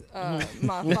wokeness.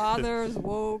 My father's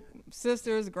woke,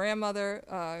 sister's grandmother,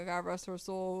 God rest her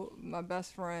soul, my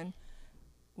best friend,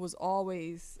 was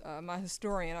always my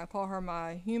historian. I call her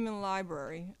my human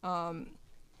library.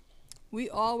 We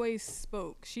always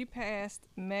spoke. She passed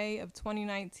May of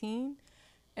 2019,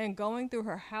 and going through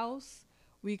her house,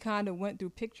 we kind of went through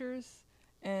pictures,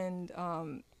 and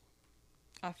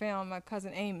I found my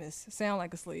cousin Amos, sound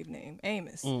like a slave name,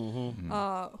 Amos,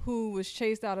 who was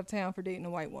chased out of town for dating a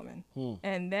white woman.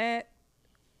 And that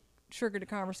triggered a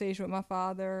conversation with my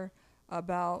father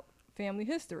about family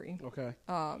history. Okay.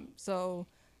 So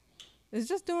it's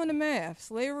just doing the math.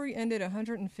 Slavery ended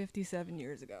 157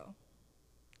 years ago.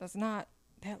 That's not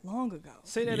that long ago.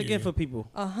 Say that again for people.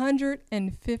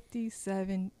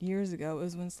 157 years ago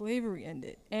is when slavery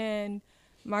ended. And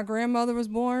my grandmother was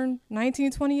born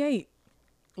 1928.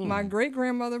 My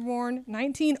great-grandmother born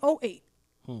 1908.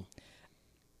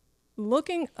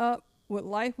 Looking up what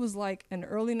life was like in the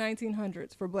early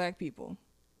 1900s for black people.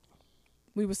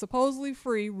 We were supposedly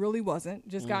free, really wasn't.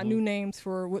 Just got new names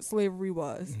for what slavery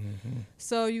was.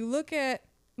 So you look at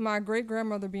my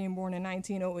great-grandmother being born in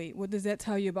 1908. What does that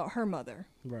tell you about her mother?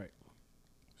 Right.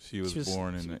 She was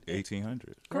born in the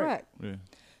 1800s. Correct. Yeah.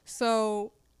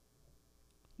 So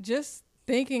just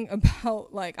thinking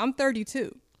about, like, I'm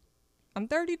 32. I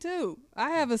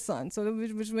have a son, so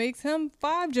which makes him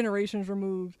 5 generations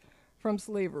removed from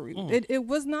slavery. It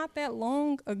was not that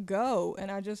long ago, and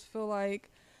I just feel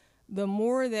like the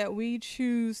more that we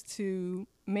choose to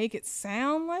make it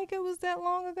sound like it was that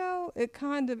long ago, it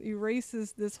kind of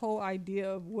erases this whole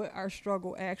idea of what our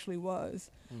struggle actually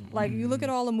was. Like, you look at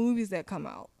all the movies that come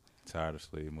out. Tired of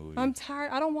slave movies. I'm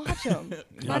tired. I don't watch them.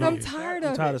 Like, I'm tired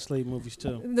of I'm tired it. of slave movies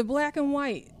too. The black and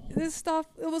white. This stuff,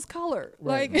 it was color.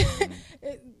 Right.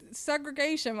 Like,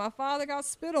 segregation. My father got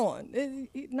spit on.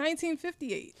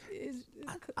 1958.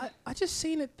 I just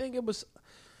seen it. Think it was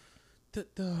the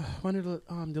one of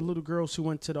the little girls who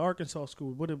went to the Arkansas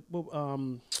school.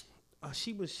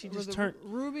 She just turned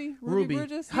Ruby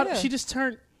Bridges. How Yeah. she just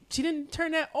turned? She didn't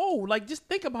turn that old. Like, just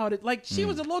think about it. Like, she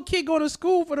was a little kid going to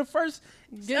school for the first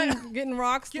getting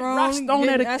rocks get thrown. rocks thrown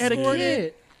at a escorted.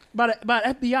 kid by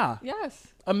FBI. Yes.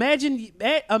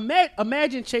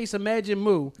 Imagine Chase, imagine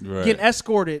Moo Right. getting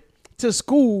escorted to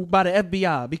school by the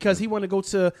FBI because he wanted to go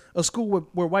to a school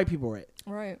where white people are at.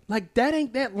 Right. Like, that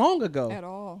ain't that long ago. At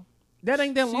all. That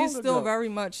ain't that long ago. She's still very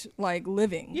much, like,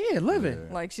 living. Yeah,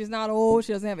 living. Like, she's not old.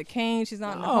 She doesn't have a cane. She's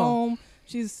not in the No. home.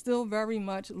 She's still very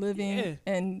much living Yeah.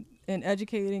 and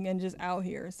educating and just out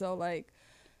here. So, like,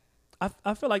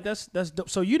 I feel like that's dope.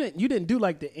 So you didn't do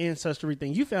like the ancestry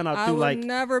thing. You found out I through would like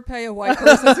never pay a white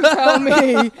person to tell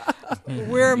me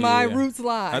where my Yeah. roots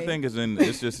lie. I think it's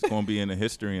just going to be in the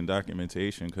history and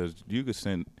documentation because you could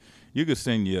send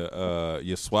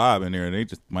your swab in there and they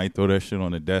just might throw that shit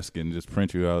on the desk and just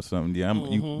print you out something. Yeah,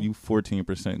 you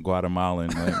 14%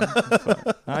 Guatemalan. Like,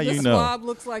 how this you know? swab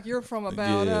looks like you're from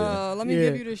about. Yeah. Let me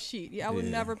Yeah. give you the sheet. Yeah, I would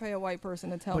Yeah. never pay a white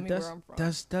person to tell but me where I'm from.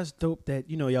 that's dope that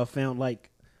y'all found like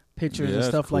pictures Yeah, and that's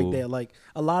stuff like cool. that. Like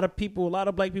a lot of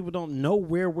black people don't know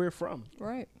where we're from.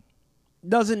 Right.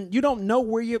 You don't know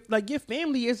where your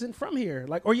family isn't from here,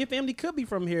 like, or your family could be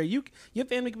from here. Your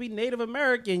family could be Native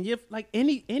American. You like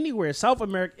anywhere, South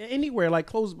America, anywhere, like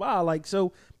close by. Like,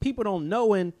 so people don't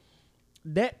know, and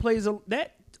that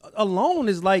alone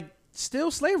is like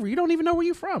still slavery. You don't even know where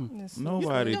you're from. It's-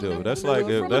 Nobody You do. don't That's know like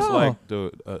where if, from that's at all. like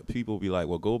the people be like,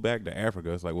 well, go back to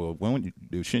Africa. It's like, well, when would you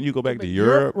do? Shouldn't you go back to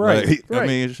Europe? Europe? Right, Like, right. I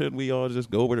mean, shouldn't we all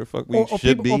just go where the fuck we Or should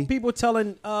people, be? or people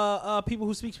telling people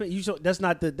who speak Spanish, that's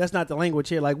not the language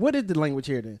here. Like, what is the language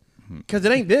here then? Because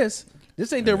it ain't this.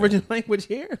 This ain't the original language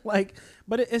here. Like,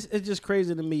 but it's just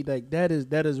crazy to me. Like, that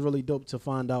is really dope to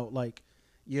find out. Like,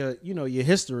 your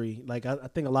history. Like, I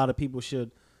think a lot of people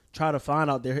should try to find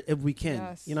out there if we can.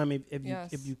 Yes. You know what I mean?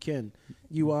 Yes. If you can,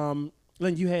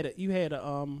 Lynn, you had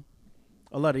a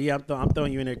letter. Yeah, I'm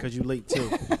throwing you in there because you late too.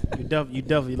 you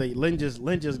definitely late. Lynn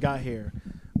just got here,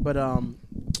 but I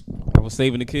was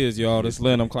saving the kids, y'all. This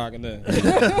Lynn, I'm clocking in.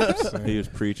 He was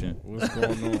preaching. What's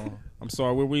going on? I'm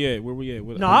sorry. Where we at? What-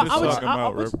 No, what I this was talking I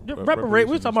about? was reparations we was talking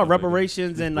and about stuff like that.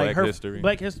 reparations and like Black history.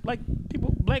 Black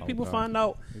people Okay. find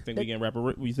out. You think we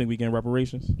getting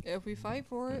reparations? If we fight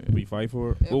for it. If we fight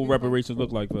for it? If What we will fight- reparations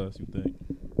look like for us, you think?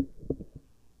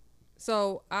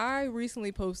 So I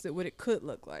recently posted what it could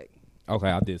look like. Okay,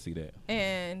 I did see that.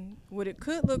 And what it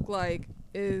could look like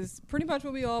is pretty much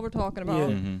what we all were talking about.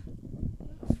 Yeah. Mm-hmm.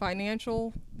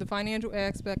 The financial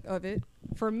aspect of it.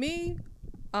 For me,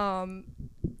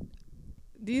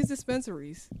 these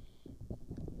dispensaries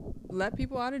let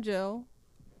people out of jail,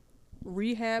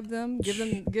 rehab them,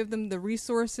 give them the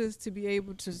resources to be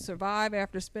able to survive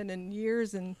after spending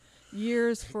years and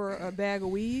years for a bag of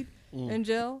weed in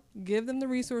jail. Give them the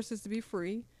resources to be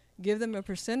free. Give them a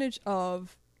percentage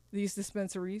of these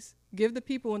dispensaries. Give the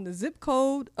people in the zip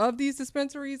code of these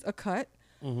dispensaries a cut.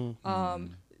 So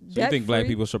you think black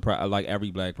people should like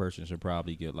every black person should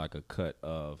probably get like a cut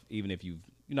of, even if you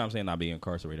know what I'm saying, not being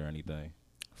incarcerated or anything.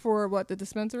 For what, the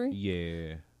dispensary?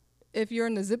 Yeah. If you're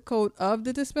in the zip code of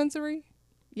the dispensary,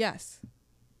 yes.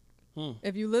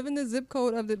 If you live in the zip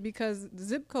code of because the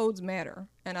zip codes matter.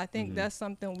 And I think that's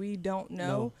something we don't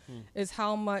know is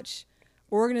how much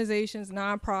organizations,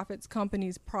 nonprofits,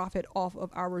 companies profit off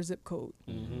of our zip code.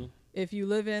 If you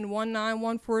live in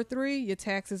 19143, your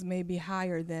taxes may be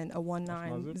higher than a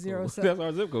 1907. That's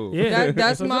our zip code. Yeah.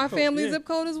 That's our my zip code, family yeah. zip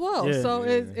code as well. Yeah. So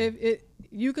if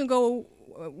you can go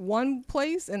one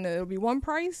place and it'll be one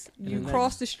price, you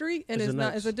cross the street and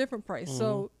it's a different price.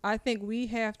 So I think we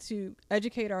have to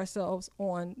educate ourselves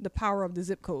on the power of the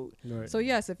zip code. Right. So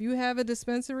yes, if you have a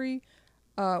dispensary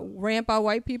ran by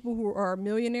white people who are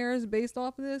millionaires based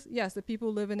off of this, yes, the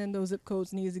people living in those zip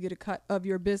codes needs to get a cut of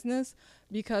your business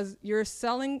because you're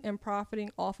selling and profiting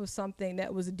off of something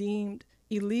that was deemed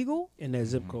illegal In that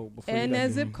zip code. Before and you got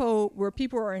that zip code where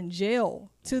people are in jail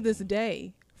to this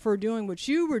day for doing what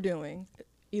you were doing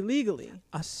illegally.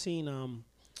 I seen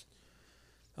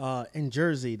in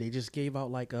Jersey they just gave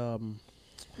out like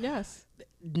Yes.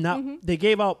 they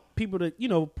gave out people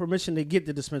to permission to get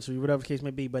the dispensary, whatever the case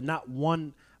may be, but not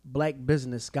one black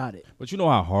business got it. But you know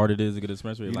how hard it is to get a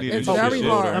dispensary? You Like, need It's to very shit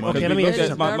hard. on Okay, money. let me It's ask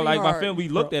you very something. my hard. family, we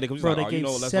looked at it because we Bro, was they like, gave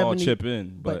let's all 70 chip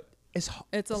in. But It's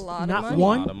a lot not of money.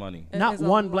 one- a lot of money. It not is a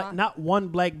one lot. black, not one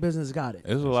black business got it.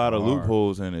 There's a lot of hard.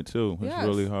 loopholes in it too. It's Yes.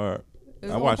 really hard.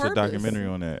 It's I on watched a purpose. documentary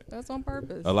on that. That's on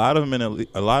purpose. A lot of them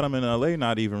in LA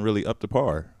not even really up to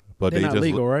par, but They're they not just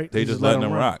legal, right? They just letting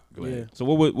them rock. Yeah. So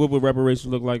what would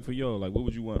reparations look like for y'all? Like, what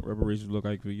would you want reparations to look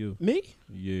like for you? Me?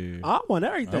 Yeah. I want I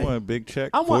everything. want a big check.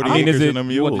 I want- 40 I mean, acres is it in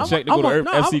them you want mules. the check to I go want-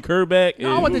 to no, FC Kerback?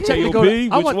 No, I want the check to KOP? go.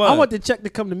 Which I one? want the check to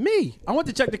come to me. I want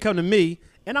the check to come to me,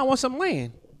 and I want some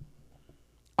land.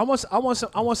 I want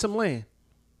some land.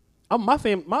 My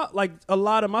family, a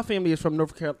lot of my family is from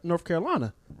North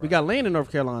Carolina. We got land in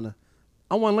North Carolina.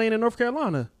 I want land in North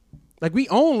Carolina. Like, we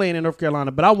own land in North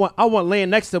Carolina, but I want land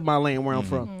next to my land where I'm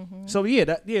from. So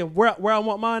where I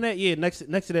want mine at, next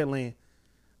to that land.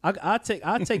 I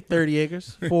take 30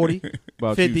 acres, 40,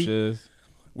 About 50. you, Shiz?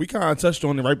 We kind of touched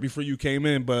on it right before you came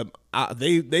in, but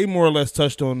they more or less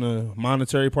touched on the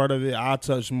monetary part of it. I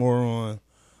touched more on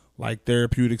like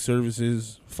therapeutic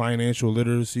services, financial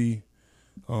literacy,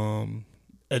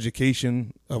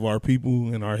 education of our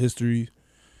people and our history.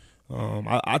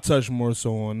 I touched more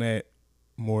so on that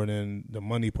more than the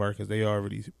money part because they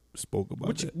already spoke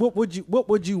about that. What would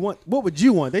you want? What would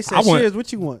you want? They said, I want- Shiz,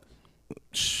 what you want?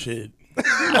 Shit.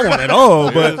 I want it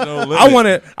all, but There's no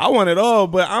limit. I want it all,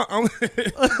 but I'm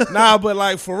nah. But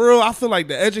like for real, I feel like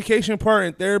the education part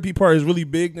and therapy part is really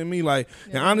big to me. Like,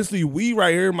 and honestly, we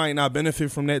right here might not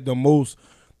benefit from that the most,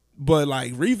 but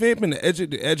like revamping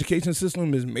the education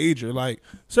system is major. Like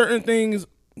certain things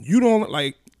you don't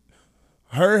like.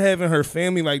 Her having her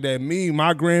family like that,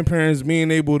 my grandparents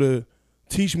being able to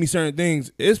teach me certain things.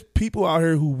 It's people out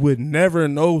here who would never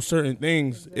know certain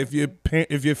things if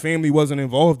your family wasn't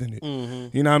involved in it.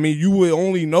 You know what I mean? You would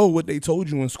only know what they told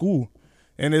you in school.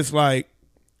 And it's like,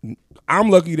 I'm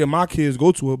lucky that my kids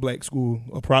go to a black school,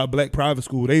 black private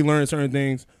school. They learn certain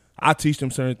things. I teach them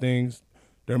certain things.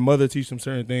 Their mother teach them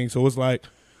certain things. So it's like,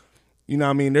 you know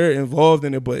what I mean? They're involved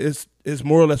in it, but it's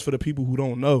more or less for the people who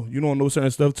don't know. You don't know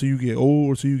certain stuff till you get old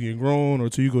or till you get grown or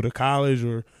till you go to college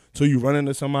or till you run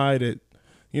into somebody that,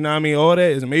 you know what I mean? All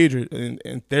that is major.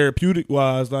 And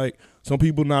therapeutic-wise, like, some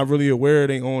people not really aware of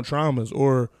their own traumas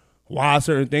or why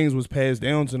certain things was passed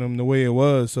down to them the way it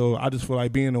was. So I just feel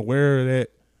like being aware of that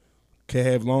can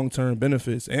have long-term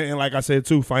benefits. And like I said,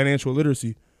 too, financial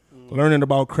literacy. Learning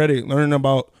about credit, learning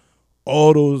about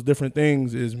all those different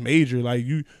things is major. Like,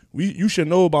 you should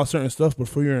know about certain stuff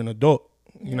before you're an adult.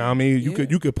 You know what I mean?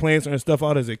 You could plan certain stuff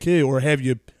out as a kid or have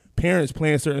your parents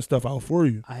plan certain stuff out for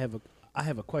you. I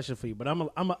have a question for you, but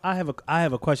I have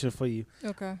a question for you.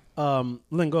 Okay.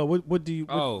 Lingo, what do you?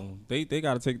 They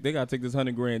gotta take this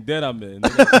 $100,000 debt I'm in.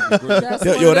 That's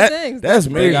Yo, one of the that- things. that's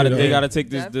They major. gotta take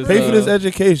this That's Pay for this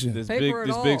education. this Pay big for it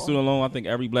this all. big student loan. I think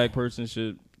every black person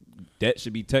should debt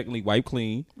should be technically wiped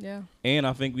clean. Yeah. And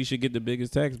I think we should get the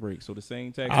biggest tax break. So the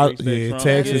same tax I- breaks that yeah, Trump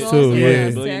taxes did, too, yeah.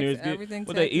 billionaires Tax, get. everything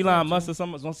But they, taxes Elon up Musk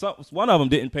to- or one of them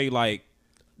didn't pay like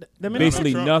That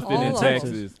basically Trump. nothing All in of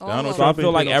taxes. them. Donald All So I of them.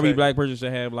 feel like Trump every ain't black person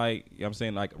should have like, you know what I'm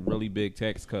saying, like really big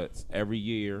tax cuts every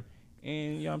year.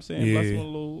 And you know what I'm saying, Yeah. less than a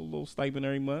little stipend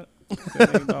every month.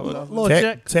 $10 Little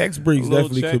check. Tax breaks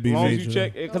definitely could be as long as major. you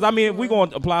check, because I mean, if we going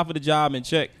to apply for the job and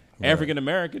check African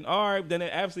American, all right, then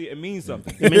it means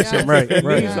something. It means something, right? It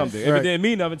Right. means something. If Right. it didn't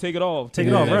mean nothing, take it off. Take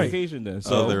it off, the right. application then.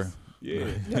 So Other.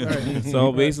 yeah.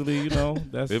 So basically, you know,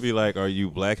 that's It'd be like, are you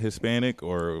black Hispanic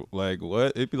or like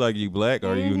what? It'd be like, you black?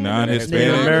 Are you Mhm. non-Hispanic?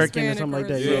 Native American or something like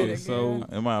that, yeah. yeah. So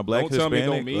Am I a black don't tell me it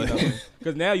Hispanic? don't mean Like- nothing.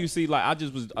 Because now you see, like I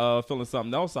just was filling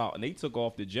something else out, and they took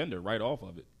off the gender right off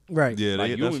of it. Right. Yeah, Like they,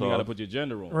 you don't that's even got to all. put your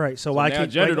gender on. Right. So So why now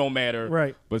can't gender like, don't matter,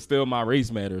 Right. but still my race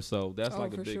matters. So that's Oh,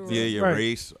 like a for big sure. deal. Yeah, your Right.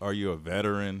 race. Are you a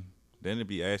veteran? Then it'd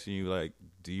be asking you like,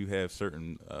 do you have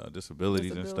certain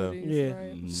disabilities and stuff? Disabilities, Yeah.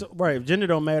 right. So right. If gender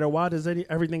don't matter, why does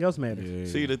everything else matter? Yeah.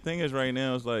 See, the thing is, right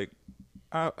now, it's like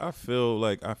I feel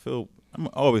I'm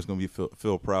always gonna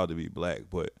feel proud to be black,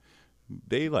 but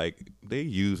they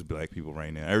use black people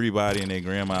right now. Everybody and their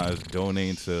grandma is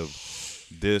donating to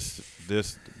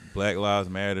this Black Lives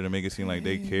Matter to make it seem like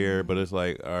they care, but it's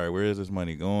like, all right, where is this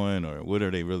money going, or what are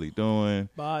they really doing?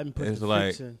 Biden put It's the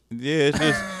like, fix in. yeah, it's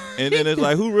just, and then it's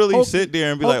like, who really Hocus- sit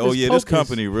there and be like, oh hocus yeah, this pocus.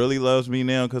 company really loves me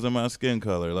now because of my skin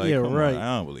color? Like, Yeah, come right. on,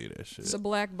 I don't believe that shit. It's a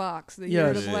black box. The Yes. year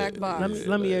of the black Yeah. box.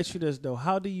 Let me like- ask you this though: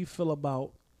 how do you feel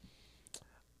about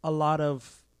a lot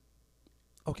of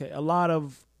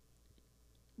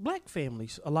black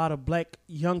families, a lot of black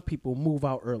young people move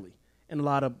out early, and a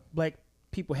lot of black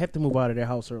people have to move out of their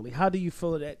house early? How do you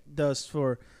feel that does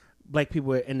for black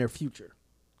people in their future,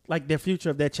 like their future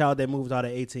of that child that moves out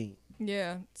at 18?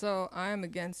 Yeah, so I am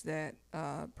against that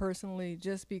personally,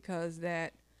 just because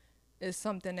that is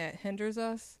something that hinders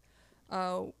us.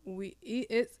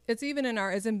 It's even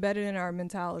it's embedded in our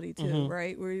mentality too,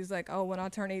 right? Where he's like, oh, when I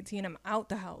turn 18, I'm out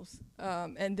the house,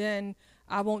 and then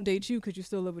I won't date you because you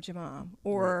still live with your mom,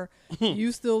 or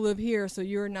you still live here, so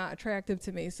you're not attractive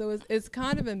to me. So it's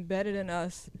kind of embedded in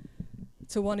us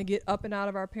to want to get up and out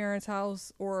of our parents'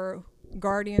 house or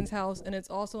guardian's house, and it's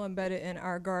also embedded in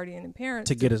our guardian and parents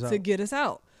To get us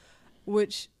out.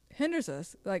 which hinders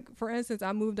us. Like, for instance,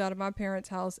 I moved out of my parents'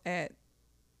 house at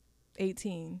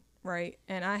 18, right?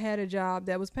 And I had a job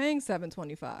that was paying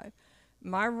 $725.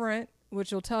 My rent,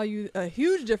 which will tell you a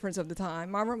huge difference of the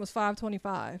time, my rent was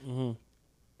 $525.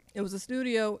 It was a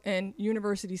studio in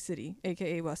University City,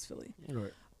 aka West Philly.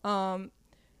 Right.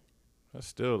 That's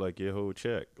still like your whole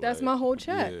check. That's like, my whole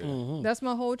check. yeah. That's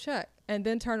my whole check. And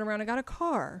then turn around and got a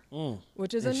car,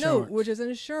 which is a Insurance. note, which is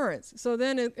insurance. So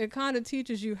then it kind of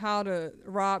teaches you how to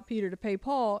rob Peter to pay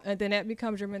Paul, and then that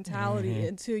becomes your mentality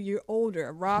until you're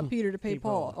older. Rob Peter to pay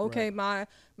Paul. Okay, my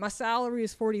salary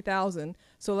is $40,000,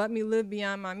 so let me live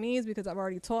beyond my means because I've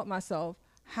already taught myself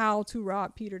how to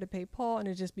rob Peter to pay Paul, and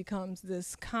it just becomes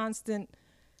this constant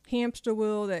hamster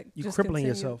wheel that You just crippling continue.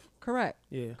 yourself. Correct.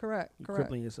 Yeah. Correct. You're Correct.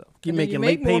 crippling yourself. Keep And then making you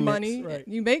late make more payments. money. Right.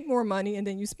 You make more money, and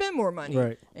then you spend more money.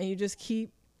 Right. And you just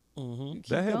keep. You keep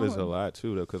That happens a going. lot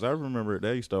too, though, because I remember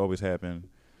that used to always happen.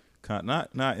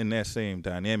 Not in that same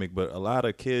dynamic, but a lot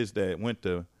of kids that went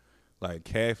to like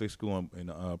Catholic school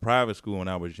and private school when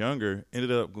I was younger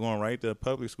ended up going right to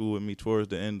public school with me towards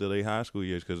the end of their high school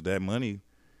years because that money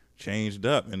changed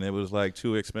up and it was like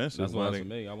too expensive. That's why for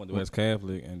me. I went to West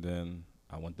Catholic and then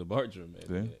I went to Bartram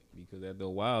because after a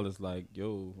while it's like,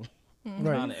 yo,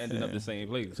 Right. kind of ended up the same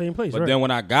place. Same place. But right. then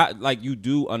when I got like, you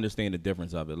do understand the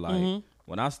difference of it. Like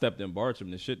when I stepped in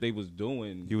Bartram, the shit they was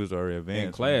doing You was already in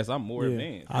advanced. class, I'm more Yeah.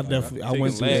 advanced. I Like, definitely, I'm I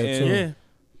went taking through that Latin, too. yeah.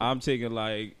 I'm taking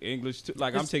like English,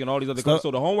 like I'm It's- taking all these other So- classes.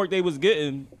 So the homework they was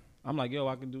getting, I'm like, yo,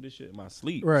 I can do this shit in my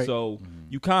sleep. Right. So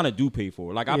you kind of do pay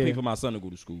for it. Like I Yeah. pay for my son to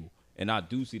go to school, and I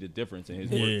do see the difference in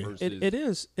his Yeah. work versus It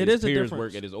is. It his is a peers difference.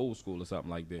 work at his old school or something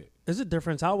like that. It's a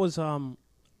difference. I was something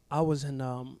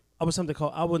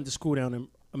called. I went to school down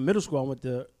in middle school. I went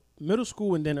to middle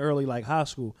school and then early like high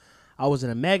school. I was in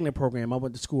a magnet program. I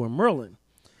went to school in Maryland,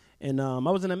 and I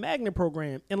was in a magnet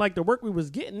program. And like the work we was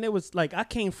getting, it was like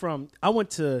I went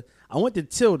to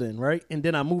Tilden, right, and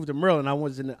then I moved to Maryland. I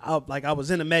was in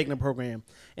the magnet program,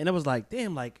 and it was like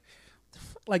damn, like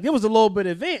it was a little bit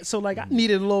advanced. So like I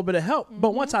needed a little bit of help.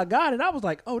 But once I got it, I was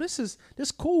like, oh,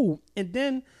 this cool. And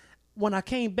then when I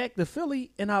came back to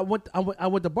Philly and I went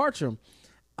to Bartram,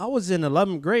 I was in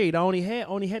 11th grade. I only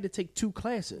had to take 2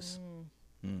 classes.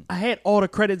 I had all the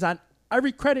credits.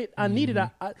 Every credit I needed.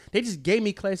 They just gave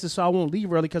me classes so I won't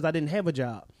leave early because I didn't have a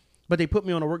job. But they put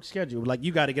me on a work schedule. Like,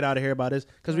 you got to get out of here by this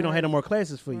because we don't have no more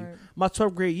classes for you. Right. My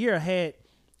 12th grade year, I had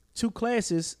 2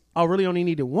 classes. I really only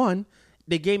needed 1.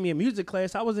 They gave me a music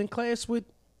class. I was in class with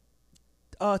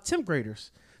 10th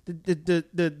graders.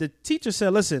 The teacher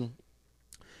said, listen,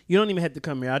 you don't even have to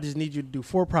come here. I just need you to do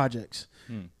 4 projects.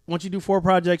 Once you do 4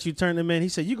 projects, you turn them in. He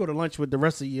said, you go to lunch with the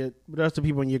rest of the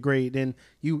people in your grade, then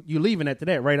you leaving after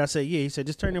that, right? I said, yeah. He said,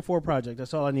 just turn in 4 projects.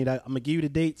 That's all I need. I'm gonna give you the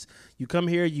dates. You come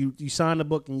here, you sign the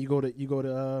book, and you go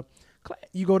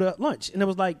to lunch. And it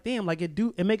was like, damn, like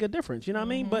it make a difference. You know what I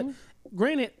mean? But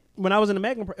granted, when I was in the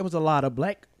Magnum, it was a lot of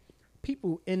black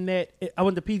people in that. I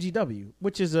went to PGW,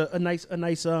 which is a nice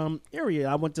area.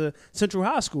 I went to Central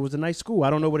High School. It was a nice school. I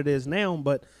don't know what it is now,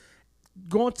 but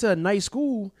going to a nice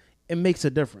school, it makes a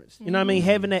difference. You know what I mean?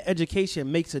 Having that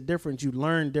education makes a difference. You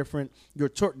learn different. You're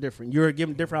taught different. You're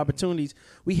given different opportunities.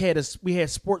 We had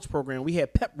sports program. We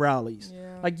had pep rallies.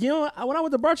 Yeah. Like, you know, when I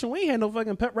went to Birchland, we ain't had no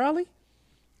fucking pep rally.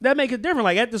 That make it different.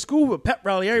 Like at the school, a pep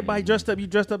rally, everybody dressed up. You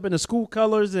dressed up in the school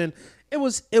colors, and it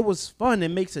was fun. It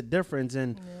makes a difference,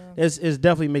 and it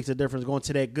definitely makes a difference going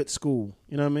to that good school.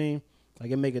 You know what I mean?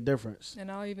 Like it make a difference.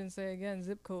 And I'll even say again,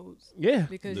 zip codes. Yeah,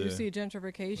 because you see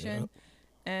gentrification,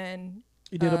 and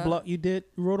you did a blog. You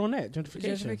wrote on that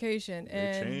gentrification.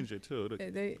 And they changed it too.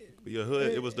 Your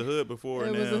hood. It was the hood before.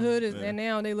 It was the hood, and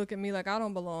now they look at me like I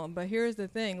don't belong. But here's the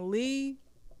thing: Lee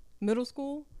Middle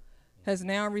School has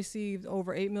now received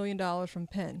over $8 million from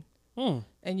Penn.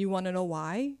 And you want to know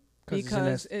why?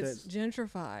 Because it's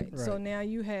gentrified. Right. So now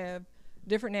you have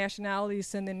different nationalities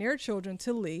sending their children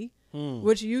to Lee,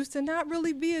 which used to not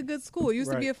really be a good school. It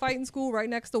used to be a fighting school right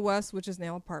next to West, which is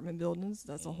now apartment buildings.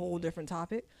 That's a whole different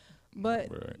topic.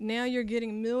 But now you're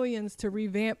getting millions to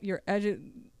revamp your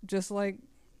just like,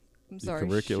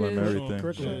 curriculum and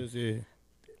everything.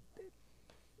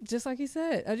 Just like he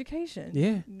said, education.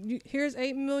 Yeah. Here's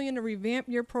 $8 million to revamp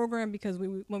your program because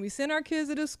when we send our kids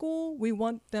to this school, we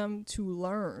want them to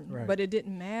learn. Right. But it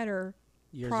didn't matter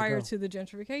prior to the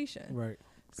gentrification. Right.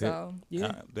 So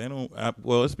they don't.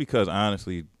 Well, it's because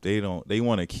honestly, they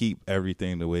want to keep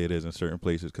everything the way it is in certain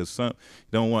places because some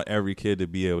don't want every kid to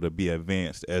be able to be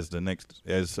advanced as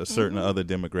a certain other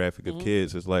demographic of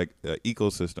kids. It's like an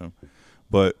ecosystem,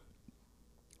 but.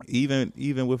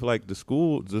 Even with like the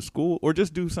school, or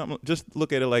just do something. Just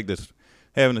look at it like this: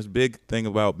 having this big thing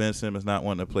about Ben Simmons not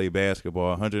wanting to play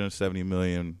basketball, $170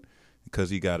 million because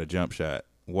he got a jump shot.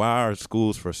 Why are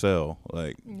schools for sale?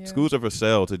 Like schools are for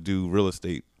sale to do real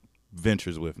estate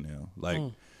ventures with now. Like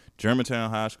Germantown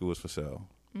High School is for sale.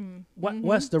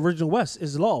 West, the original West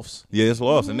is lofts. Yeah, it's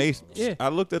lofts, and I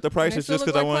looked at the prices just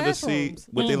because I wanted to see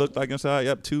what they looked like inside.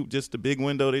 Yep, just the big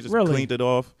window. They just cleaned it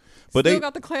off. But still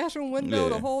got the classroom window,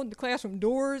 the classroom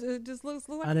doors. It just looks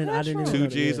like I didn't even $2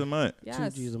 G's a month. Yes.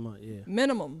 $2 G's a month,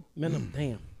 Minimum.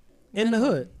 Damn. In the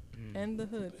hood. In the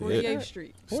hood, 48th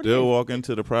Street. Still walking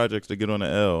to the projects to get on the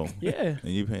L. Yeah.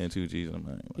 And you paying $2 G's a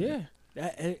month. Yeah.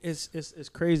 It's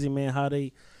crazy, man, how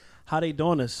they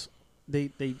doing this.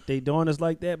 They doing us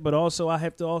like that, but also I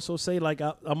have to also say like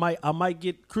I might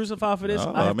get crucified for this.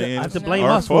 I have to blame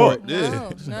us for it. No.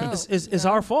 It's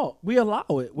our fault. We allow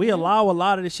it. We allow a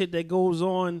lot of the shit that goes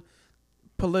on,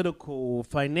 political,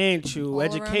 financial, all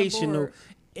educational.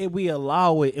 We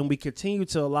allow it, and we continue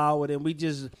to allow it, and we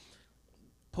just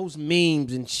post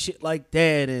memes and shit like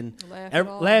that, and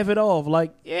laugh it off.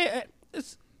 Like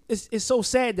it's so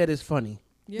sad that it's funny.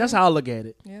 Yeah. That's how I look at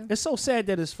it. Yeah. It's so sad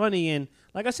that it's funny, and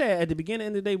like I said, at the beginning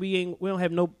of the day, we don't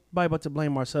have nobody but to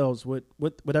blame ourselves with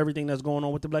everything that's going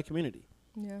on with the black community.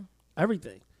 Yeah,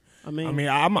 everything. I mean,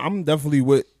 I'm definitely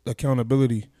with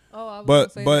accountability. Oh, I was gonna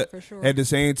say that for sure. At the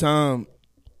same time,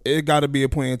 it got to be a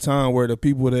point in time where the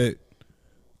people that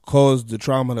caused the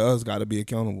trauma to us got to be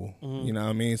accountable. Mm-hmm. You know what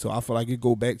I mean? So I feel like it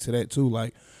go back to that too.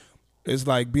 Like it's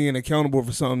like being accountable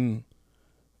for something.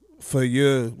 For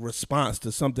your response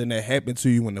to something that happened to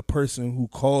you when the person who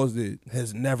caused it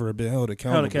has never been held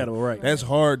accountable. Right. That's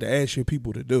hard to ask your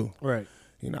people to do. Right.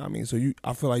 You know what I mean? So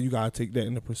I feel like you got to take that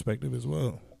into perspective as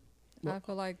well. I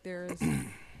feel like there's,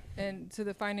 and to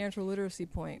the financial literacy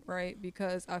point, right?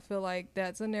 Because I feel like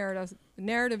that's a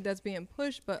narrative that's being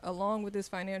pushed, but along with this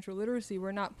financial literacy,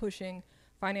 we're not pushing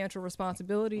financial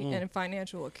responsibility and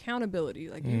financial accountability.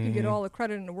 Like you can get all the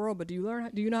credit in the world, but do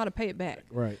you know how to pay it back?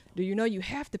 Right. Do you know you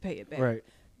have to pay it back? Right.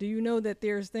 Do you know that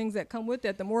there's things that come with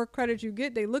that? The more credit you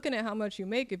get, they looking at how much you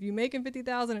make. If you're making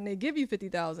 $50,000 and they give you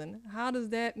 $50,000, how does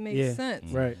that make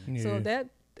sense? Right. So that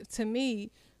to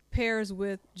me pairs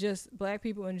with just black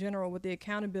people in general with the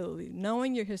accountability,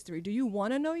 knowing your history. Do you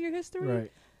want to know your history?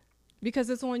 Right. Because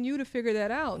it's on you to figure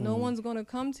that out. No one's going to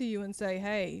come to you and say,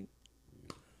 "Hey,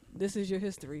 this is your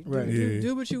history. Right.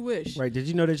 Do what you wish. Right. Did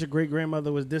you know that your great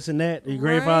grandmother was this and that? Your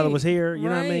grandfather was here. You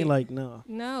know what I mean? Like, no.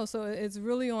 No. So it's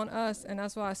really on us, and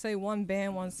that's why I say one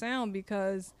band, one sound,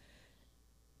 because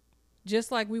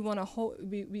just like we want to hold,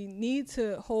 we need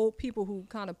to hold people who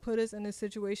kind of put us in this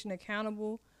situation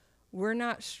accountable. We're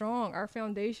not strong. Our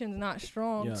foundation's not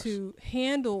strong to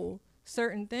handle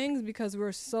certain things because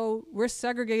we're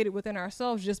segregated within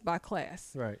ourselves just by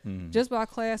class. Right. Just by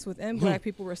class within Black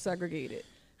people, we're segregated.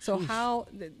 So how,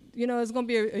 it's going to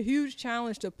be a huge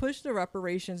challenge to push the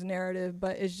reparations narrative,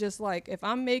 but it's just like, if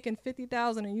I'm making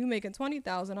 $50,000 and you making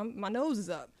 $20,000, my nose is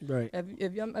up. Right.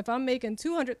 If I'm making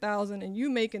 $200,000 and you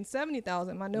making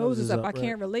 $70,000, my nose is up. I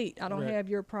can't relate. I don't have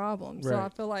your problem. So I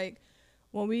feel like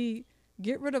when we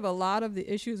get rid of a lot of the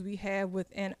issues we have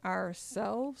within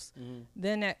ourselves,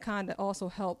 then that kind of also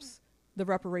helps the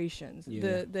reparations,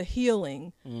 the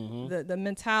healing, the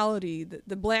mentality,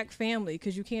 the Black family,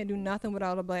 because you can't do nothing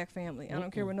without a Black family. I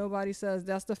don't care what nobody says.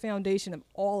 That's the foundation of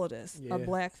all of this, a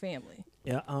Black family.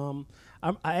 Yeah.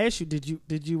 I asked you, did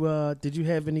you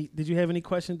have any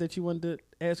questions that you wanted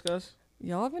to ask us?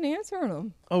 Y'all been answering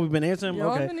them. Oh, we've been answering them?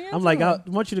 Y'all Okay. been answering I'm like, them. I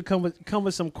want you to come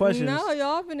with some questions. No,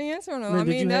 y'all been answering them. Now, I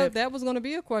mean, have- that was going to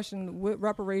be a question. What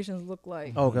reparations look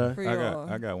like? Okay. For y'all.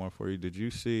 I got one for you. Did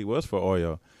you see? What's for all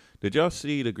y'all? Did y'all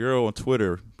see the girl on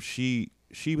Twitter? She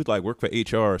was like work for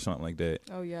HR or something like that.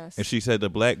 Oh yes. And she said the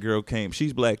Black girl came.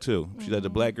 She's Black too. She said the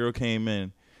Black girl came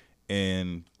in,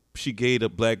 and she gave the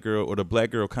Black girl, or the Black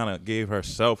girl kind of gave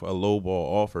herself a lowball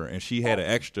offer, and she had an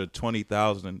extra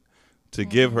 $20,000 to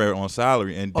give her on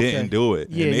salary and didn't do it.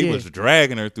 Yeah, and they yeah. was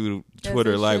dragging her through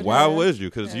Twitter they like, should why have. was you?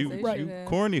 Because As you they Right. should you have.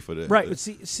 corny for this. Right. But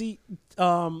see,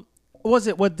 was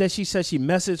it what that she said she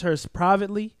messaged her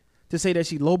privately to say that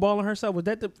she lowballing herself? Was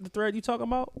that the thread you talking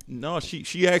about? No, she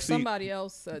actually. Somebody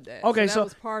else said that. Okay, so so- that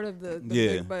was part of the Yeah.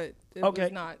 big, but it Okay.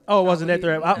 was not. Oh, it wasn't not that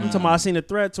thread. what I'm he- talking about, I seen a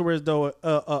thread to where as though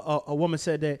a woman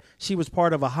said that she was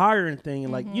part of a hiring thing,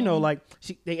 and like like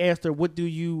they asked her, what do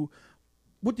you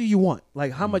want?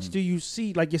 Like, how much do you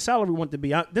see, like, your salary want to be?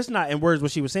 This is not in words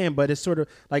what she was saying, but it's sort of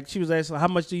like she was asking,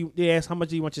 they asked, how much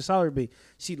do you want your salary to be?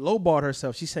 She lowballed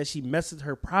herself. She said she messaged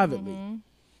her privately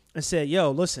and said,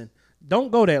 yo, listen,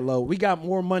 don't go that low. We got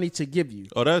more money to give you.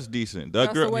 Oh, that's decent. That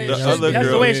That's girl, the way the it should other be. That's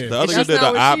the girl, way the it- other girl that's did not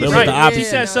the what she opposite. said. Right. The opposite. She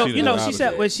said so. She You did know, the she said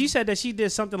opposite. when she said that she did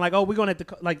something like, oh, we're gonna have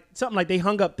to like something like they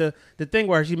hung up the thing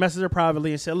where she messaged her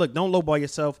privately and said, look, don't lowball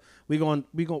yourself. We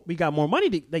got more money.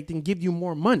 They can give you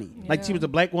more money. Like she was a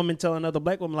Black woman telling another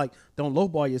Black woman like, don't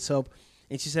lowball yourself.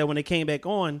 And she said when they came back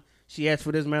on, she asked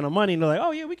for this amount of money, and they're like,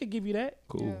 oh yeah, we could give you that.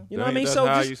 Cool. Yeah. You know what I mean? That's So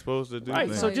how just- you supposed to do Right.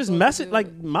 things. So How you just supposed message to do like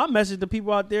it. my message to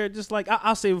people out there, just like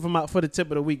I'll save it for the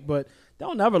tip of the week, but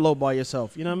don't never lowball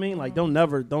yourself. You know what I mean? Like don't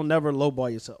never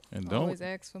lowball yourself. And Always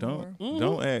ask for more.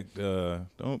 don't act.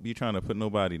 Don't be trying to put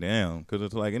nobody down because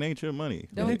it's like it ain't your money.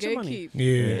 Don't Ain't your money.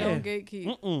 gatekeep. Yeah. Don't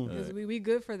gatekeep. Mm-mm. Because we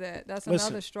good for that. That's Listen.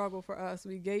 another struggle for us.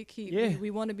 We gatekeep. Yeah.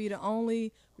 We want to be the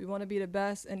only. We want to be the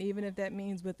best. And even if that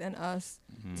means within us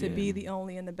to be the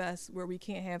only and the best, where we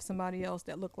can't have somebody else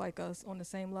that look like us on the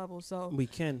same level. So We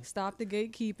can. stop the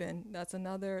gatekeeping. That's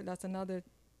another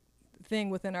thing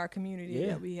within our community Yeah.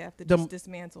 that we have to The- just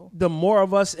dismantle. The more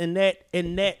of us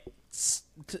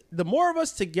the more of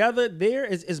us together there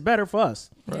is better for us.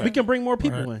 Right. We can bring more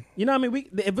people in. You know what I mean?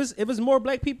 If it's more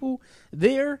Black people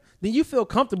there, then you feel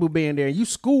comfortable being there. You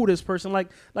school this person like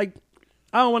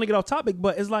I don't want to get off topic,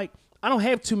 but it's like I don't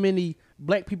have too many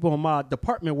Black people in my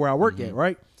department where I work at,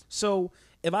 right? So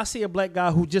if I see a Black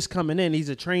guy who just coming in, he's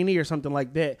a trainee or something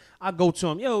like that, I go to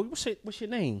him, yo, what's your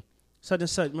name? Such and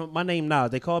such. My name Nas.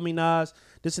 They call me Nas.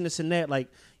 This and this and that. Like,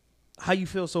 how you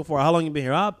feel so far? How long you been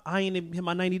here? I ain't even hit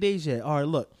my 90 days yet. All right,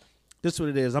 look, this is what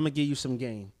it is. I'm gonna give you some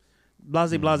game.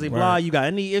 Blase, blah. Right. You got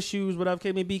any issues, whatever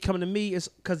it may be, coming to me. It's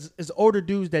because it's older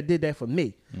dudes that did that for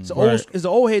me. So Right. it's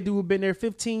an old head dude who been there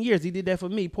 15 years. He did that for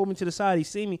me. Pulled me to the side. He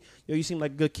seen me. Yo, you seem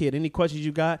like a good kid. Any questions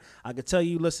you got? I could tell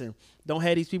you, listen, don't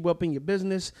have these people up in your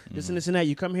business. This and this and that.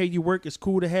 You come here, you work. It's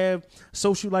cool to have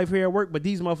social life here at work, but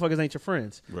these motherfuckers ain't your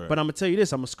friends. Right. But I'm going to tell you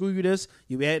this. I'm going to school you this.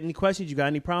 You had any questions? You got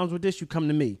any problems with this? You come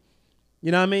to me.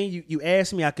 You know what I mean? You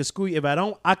ask me, I can school you. If I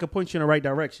don't, I can point you in the right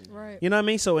direction. Right. You know what I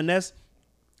mean? So, and that's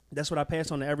what I pass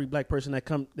on to every Black person that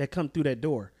come through that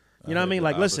door. You know what I heard mean? the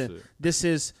Like, listen,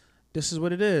 opposite. this is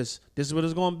what it is. This is what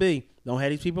it's going to be. Don't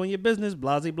have these people in your business.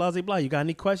 Blah, blah, blah. You got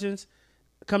any questions?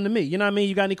 Come to me. You know what I mean?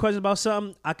 You got any questions about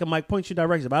something? I can point you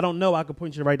direction. If I don't know, I can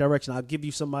point you in the right direction. I'll give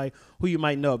you somebody who you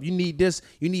might know. If you need this,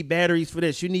 you need batteries for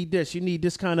this. You need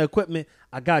this kind of equipment.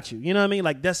 I got you. You know what I mean?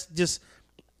 Like, that's just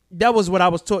that was what I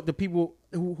was taught. The people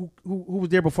who was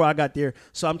there before I got there.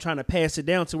 So I'm trying to pass it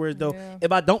down to where though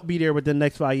if I don't be there within the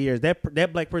next 5 years,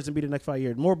 that black person be the next 5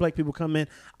 years. More black people come in,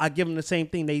 I give them the same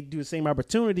thing. They do the same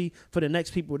opportunity for the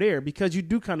next people there because you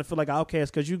do kind of feel like an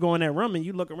outcast because you go in that room and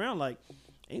you look around like.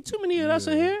 Ain't too many of us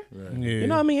in here. Right. You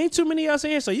know what I mean? Ain't too many of us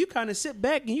in here. So you kind of sit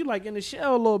back and you like in the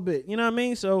shell a little bit. You know what I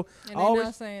mean? So and they're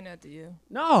not saying that to you.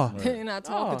 No. They're not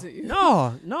talking to you.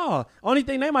 No. Only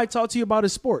thing they might talk to you about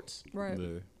is sports. Right.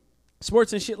 Yeah.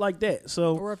 Sports and shit like that.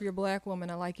 So or if you're a black woman,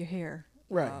 I like your hair.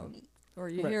 Right. Or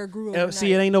your hair grew overnight.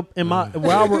 See, it ain't no in my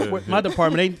where I work with my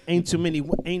department ain't too many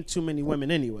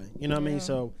women anyway. You know what I mean?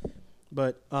 So,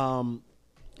 but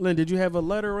Lynn, did you have a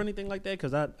letter or anything like that?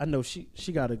 Because I know she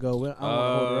got to go. I don't want to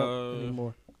hold her up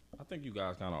anymore. I think you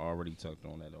guys kind of already touched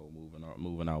on that old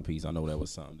moving out piece. I know that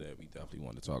was something that we definitely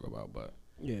wanted to talk about, but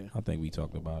yeah, I think we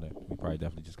talked about it. We probably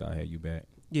definitely just gotta have you back.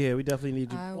 Yeah, we definitely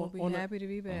need you. I will be happy to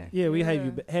be back. Yeah, we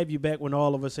have you back when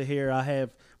all of us are here. I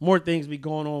have more things be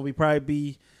going on. We probably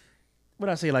be, what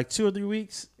I say, like 2 or 3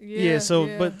 weeks.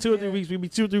 But 2 or 3 weeks. We be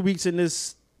 2 or 3 weeks in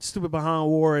this stupid behind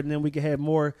war, and then we can have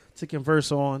more to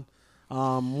converse on.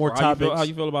 More topics. How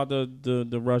you feel about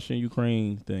the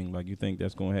Russian-Ukraine thing? Like, you think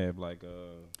that's going to have like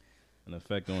an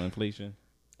effect on inflation?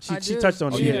 She touched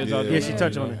on it. Yeah, she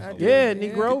touched on it. Yeah,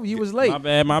 Negro, you was late.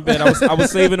 My bad. I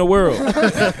was saving the world.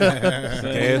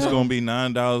 Gas gonna be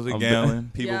 $9 a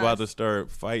gallon. People about to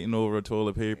start fighting over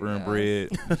toilet paper and bread.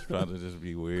 It's about to just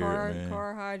be weird, man.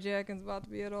 Car hijacking's about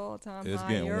to be at all time high. It's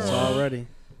getting warm already.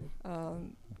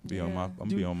 I'm be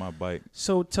on my bike.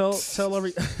 So tell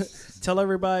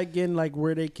everybody again like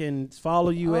where they can follow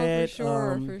you at.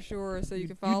 For sure. So you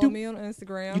can follow me on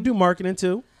Instagram. You do marketing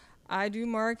too. I do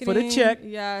marketing for the check.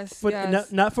 Yes,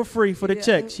 not for free, for the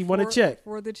check. She want a check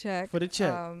for the check. For the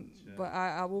check. But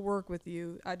I will work with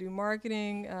you. I do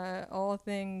marketing, all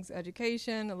things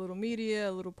education, a little media,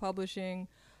 a little publishing,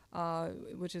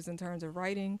 which is in terms of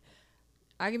writing.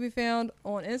 I can be found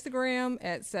on Instagram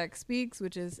at Sex Speaks,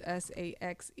 which is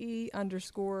SAXE_speaks,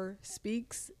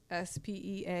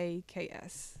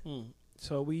 SPEAKS.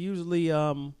 So we usually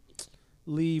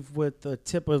leave with the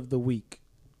tip of the week.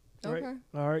 Right? Okay.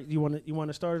 All right. You want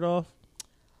to start it off?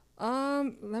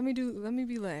 Let me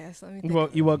be last. You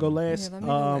want to go last? Yeah, let me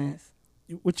go last.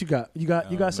 What you got? You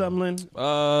got something, Lynn?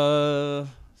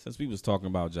 Since we was talking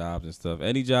about jobs and stuff,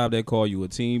 any job that call you a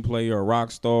team player, a rock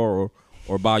star,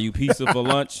 or buy you pizza for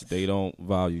lunch, they don't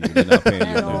value you. They're not paying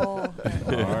you at all. All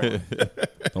right.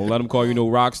 Don't let them call you no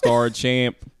rock star,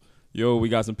 champ. Yo, we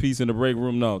got some pizza in the break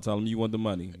room. No, tell them you want the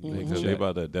money. Because they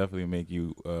about to definitely make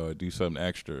you do something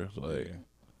extra. Like.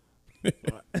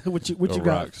 what you got?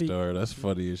 Rock star, that's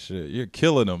funny as shit. You're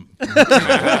killing them.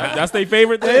 That's their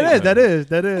favorite thing. That is.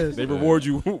 They reward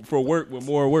you for work with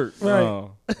more work. Right.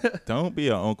 Don't be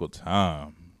an Uncle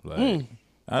Tom. Like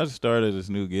I just started this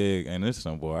new gig, and this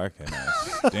some boy I cannot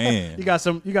stand. You got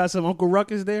some Uncle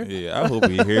Ruckus there? Yeah, I hope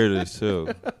he hear this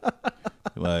too.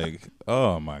 Like,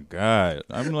 oh my God.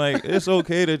 I'm like, it's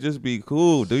okay to just be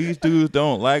cool. These dudes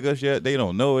don't like us yet. They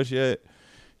don't know us yet.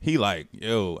 He like,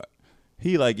 yeah,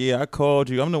 I called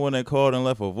you. I'm the one that called and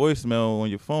left a voicemail on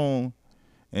your phone.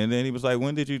 And then he was like,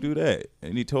 when did you do that?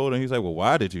 And he told him, he's like, well,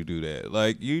 why did you do that?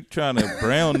 Like, you trying to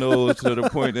brown nose to the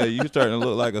point that you starting to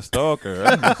look like a stalker.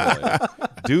 I'm just like,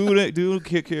 dude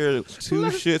kick care 2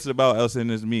 shits about us in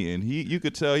this meeting. You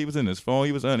could tell he was in his phone.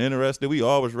 He was uninterested. We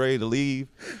all was ready to leave.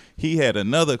 He had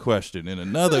another question and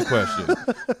another question.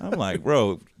 I'm like,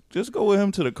 bro, just go with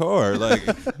him to the car. Like,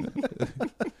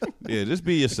 yeah, just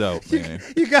be yourself, man.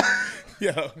 You got...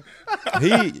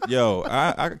 Yo,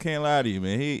 I can't lie to you,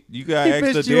 man. You got to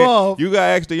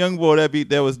ask the young boy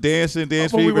that was dancing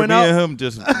fever. Me and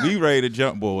him we ready to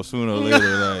jump ball sooner or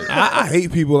later. Like I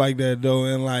hate people like that though,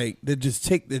 and like they just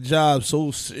take the job so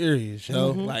serious,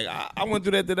 yo. Mm-hmm. Like I went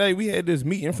through that today. We had this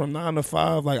meeting from 9 to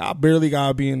 5. Like I barely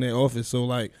gotta be in that office, so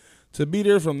like to be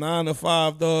there from 9 to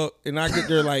 5, dog, and I get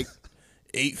there like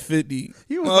 8:50.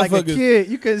 You was like a kid.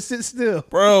 You couldn't sit still,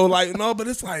 bro. Like no, but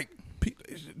it's like.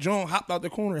 John hopped out the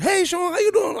corner. Hey, Sean, how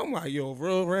you doing? I'm like, yo,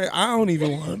 bro, right? I don't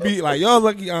even want to be like, y'all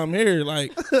lucky I'm here.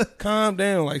 Like, calm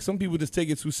down. Like, some people just take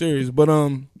it too serious. But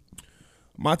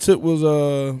my tip was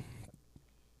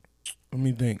let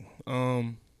me think.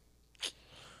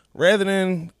 Rather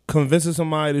than convincing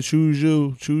somebody to choose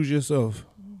you, choose yourself.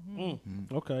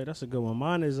 Mm-hmm. Okay, that's a good one.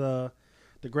 Mine is the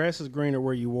grass is greener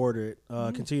where you water it.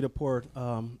 Continue to pour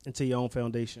into your own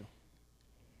foundation.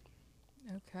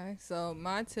 Okay, so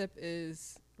my tip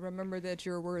is remember that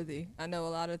you're worthy. I know a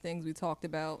lot of things we talked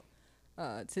about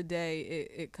today,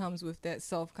 it comes with that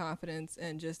self-confidence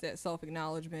and just that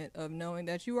self-acknowledgement of knowing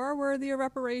that you are worthy of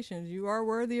reparations. You are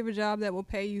worthy of a job that will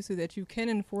pay you so that you can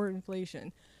afford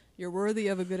inflation. You're worthy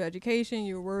of a good education.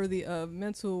 You're worthy of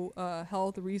mental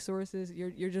health resources.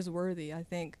 You're just worthy. I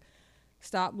think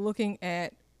stop looking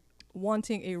at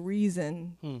wanting a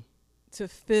reason to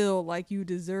feel like you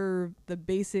deserve the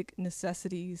basic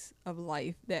necessities of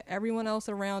life that everyone else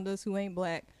around us who ain't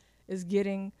black is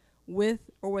getting with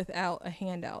or without a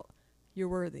handout. You're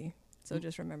worthy. So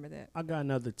just remember that. I got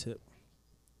another tip.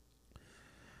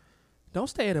 Don't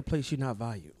stay at a place you're not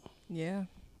valued. Yeah.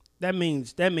 That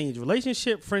means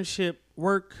relationship, friendship,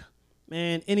 work,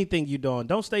 man, anything you doing.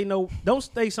 Don't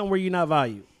stay somewhere you're not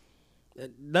valued.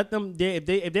 Let them if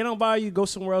they don't value you, go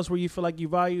somewhere else where you feel like you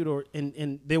valued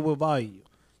and they will value you.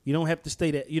 You don't have to stay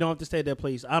at that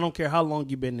place. I don't care how long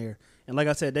you've been there. And like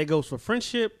I said, that goes for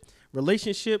friendship,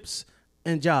 relationships,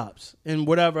 and jobs and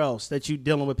whatever else that you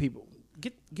dealing with people.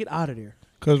 Get out of there.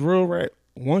 Cause real rap,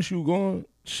 once you gone,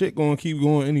 shit gonna keep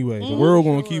going anyway. The world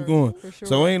gonna keep going. Sure.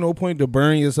 So ain't no point to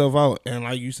burn yourself out. And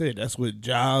like you said, that's with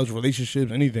jobs, relationships,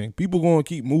 anything. People gonna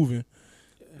keep moving.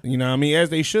 You know what I mean? As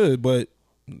they should, but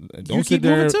don't You sit keep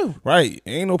there. moving too. Right.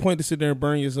 Ain't no point to sit there and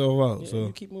burn yourself out. Yeah, So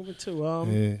you keep moving too.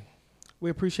 yeah. We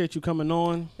appreciate you coming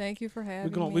on. Thank you for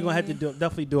having me. We're gonna have to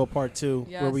definitely do a part 2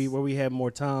 Yes. where we have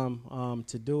more time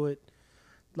to do it.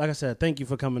 Like I said, thank you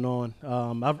for coming on.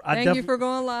 Thank you for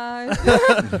going live.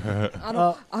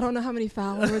 I don't know how many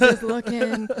followers is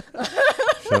looking.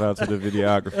 Shout out to the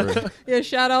videographer. Yeah,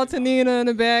 shout out to Nina in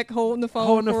the back holding the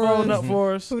phone up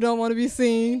for us. who don't want to be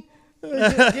seen.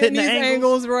 Getting these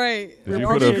angles right. Did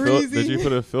Greasy. you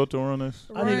put a filter on this?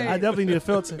 I definitely need a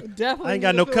filter. Definitely I ain't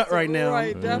got need no a cut filter. right now.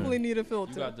 Right, definitely need a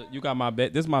filter. You got my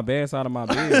bed. This is my bad side of my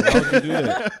beard. Why would you do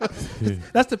that?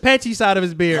 That's the patchy side of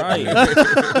his beard. Right.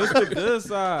 This the good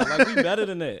side. Like we better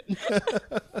than that.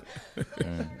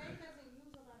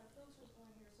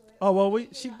 Oh well,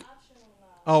 she.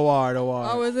 Oh, all right.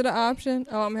 Oh, is it an option?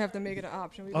 Oh, I'm gonna have to make it an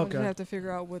option. We Okay. just have to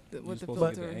figure out what the Supposed to get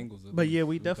filter. the angles of But it. yeah,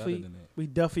 we It's better definitely than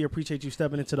that. appreciate you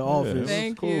stepping into the office.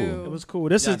 Thank cool. you. It was cool.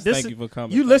 This Yes, is thank you for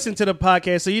coming. You listen to the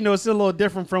podcast, so you know it's a little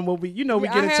different from what we we get I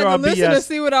into had our to listen to BS.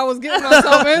 see what I was getting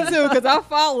myself into because I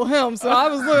follow him. So I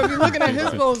was looking at his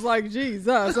posts like,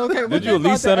 Jesus. Okay, Did you at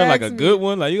least send her like a good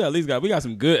one? Like you at least we got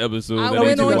some good episodes. I that went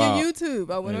ain't too on wild. your YouTube.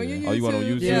 I went on your YouTube. Oh, you went on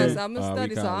YouTube? Yes, I'm a We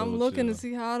study. So kinda I'm know looking what to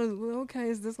see how to. Okay,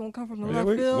 is this gonna come from the Yeah, left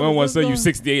we field? don't want to Is say this you gonna-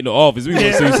 68 in the office. We want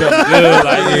to see something good.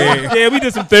 Like, yeah, we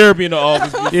did some therapy in the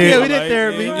office. before, Yeah, we did like,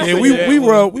 therapy. Yeah,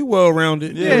 we well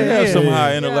rounded. Yeah, we have some yeah.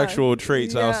 high intellectual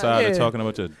traits Yeah. outside Yeah. of talking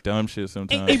about your dumb shit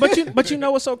sometimes. Hey, but you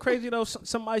know what's so crazy though?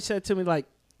 Somebody said to me like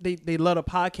they love the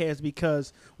podcast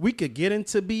because we could get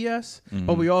into BS,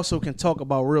 but we also can talk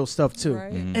about real stuff too.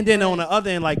 Right. And then on the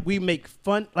other end, like we make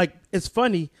fun, like it's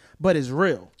funny, but it's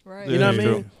real. Right. You know what I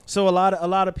Yeah. mean? So a lot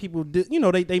of people,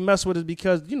 they mess with us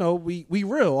because we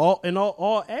real in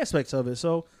all aspects of it.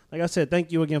 So like I said,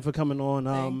 thank you again for coming on.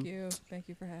 Thank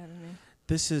you for having me.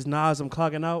 This is Nas. I'm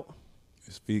clocking out.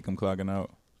 Speak, I'm clocking out.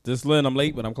 This Lynn, I'm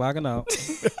late, but I'm clocking out.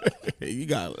 Hey, you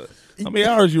got how many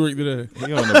hours you work today?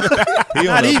 He on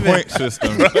the point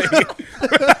system.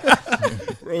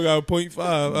 Bro got a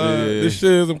 0.5. Yeah. This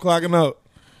shit is I'm clocking out.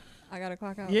 I gotta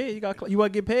clock out. Yeah, you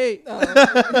want to get paid?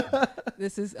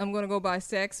 I'm gonna go by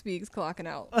Sack Speaks clocking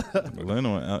out. Lynn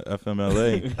on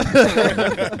FMLA.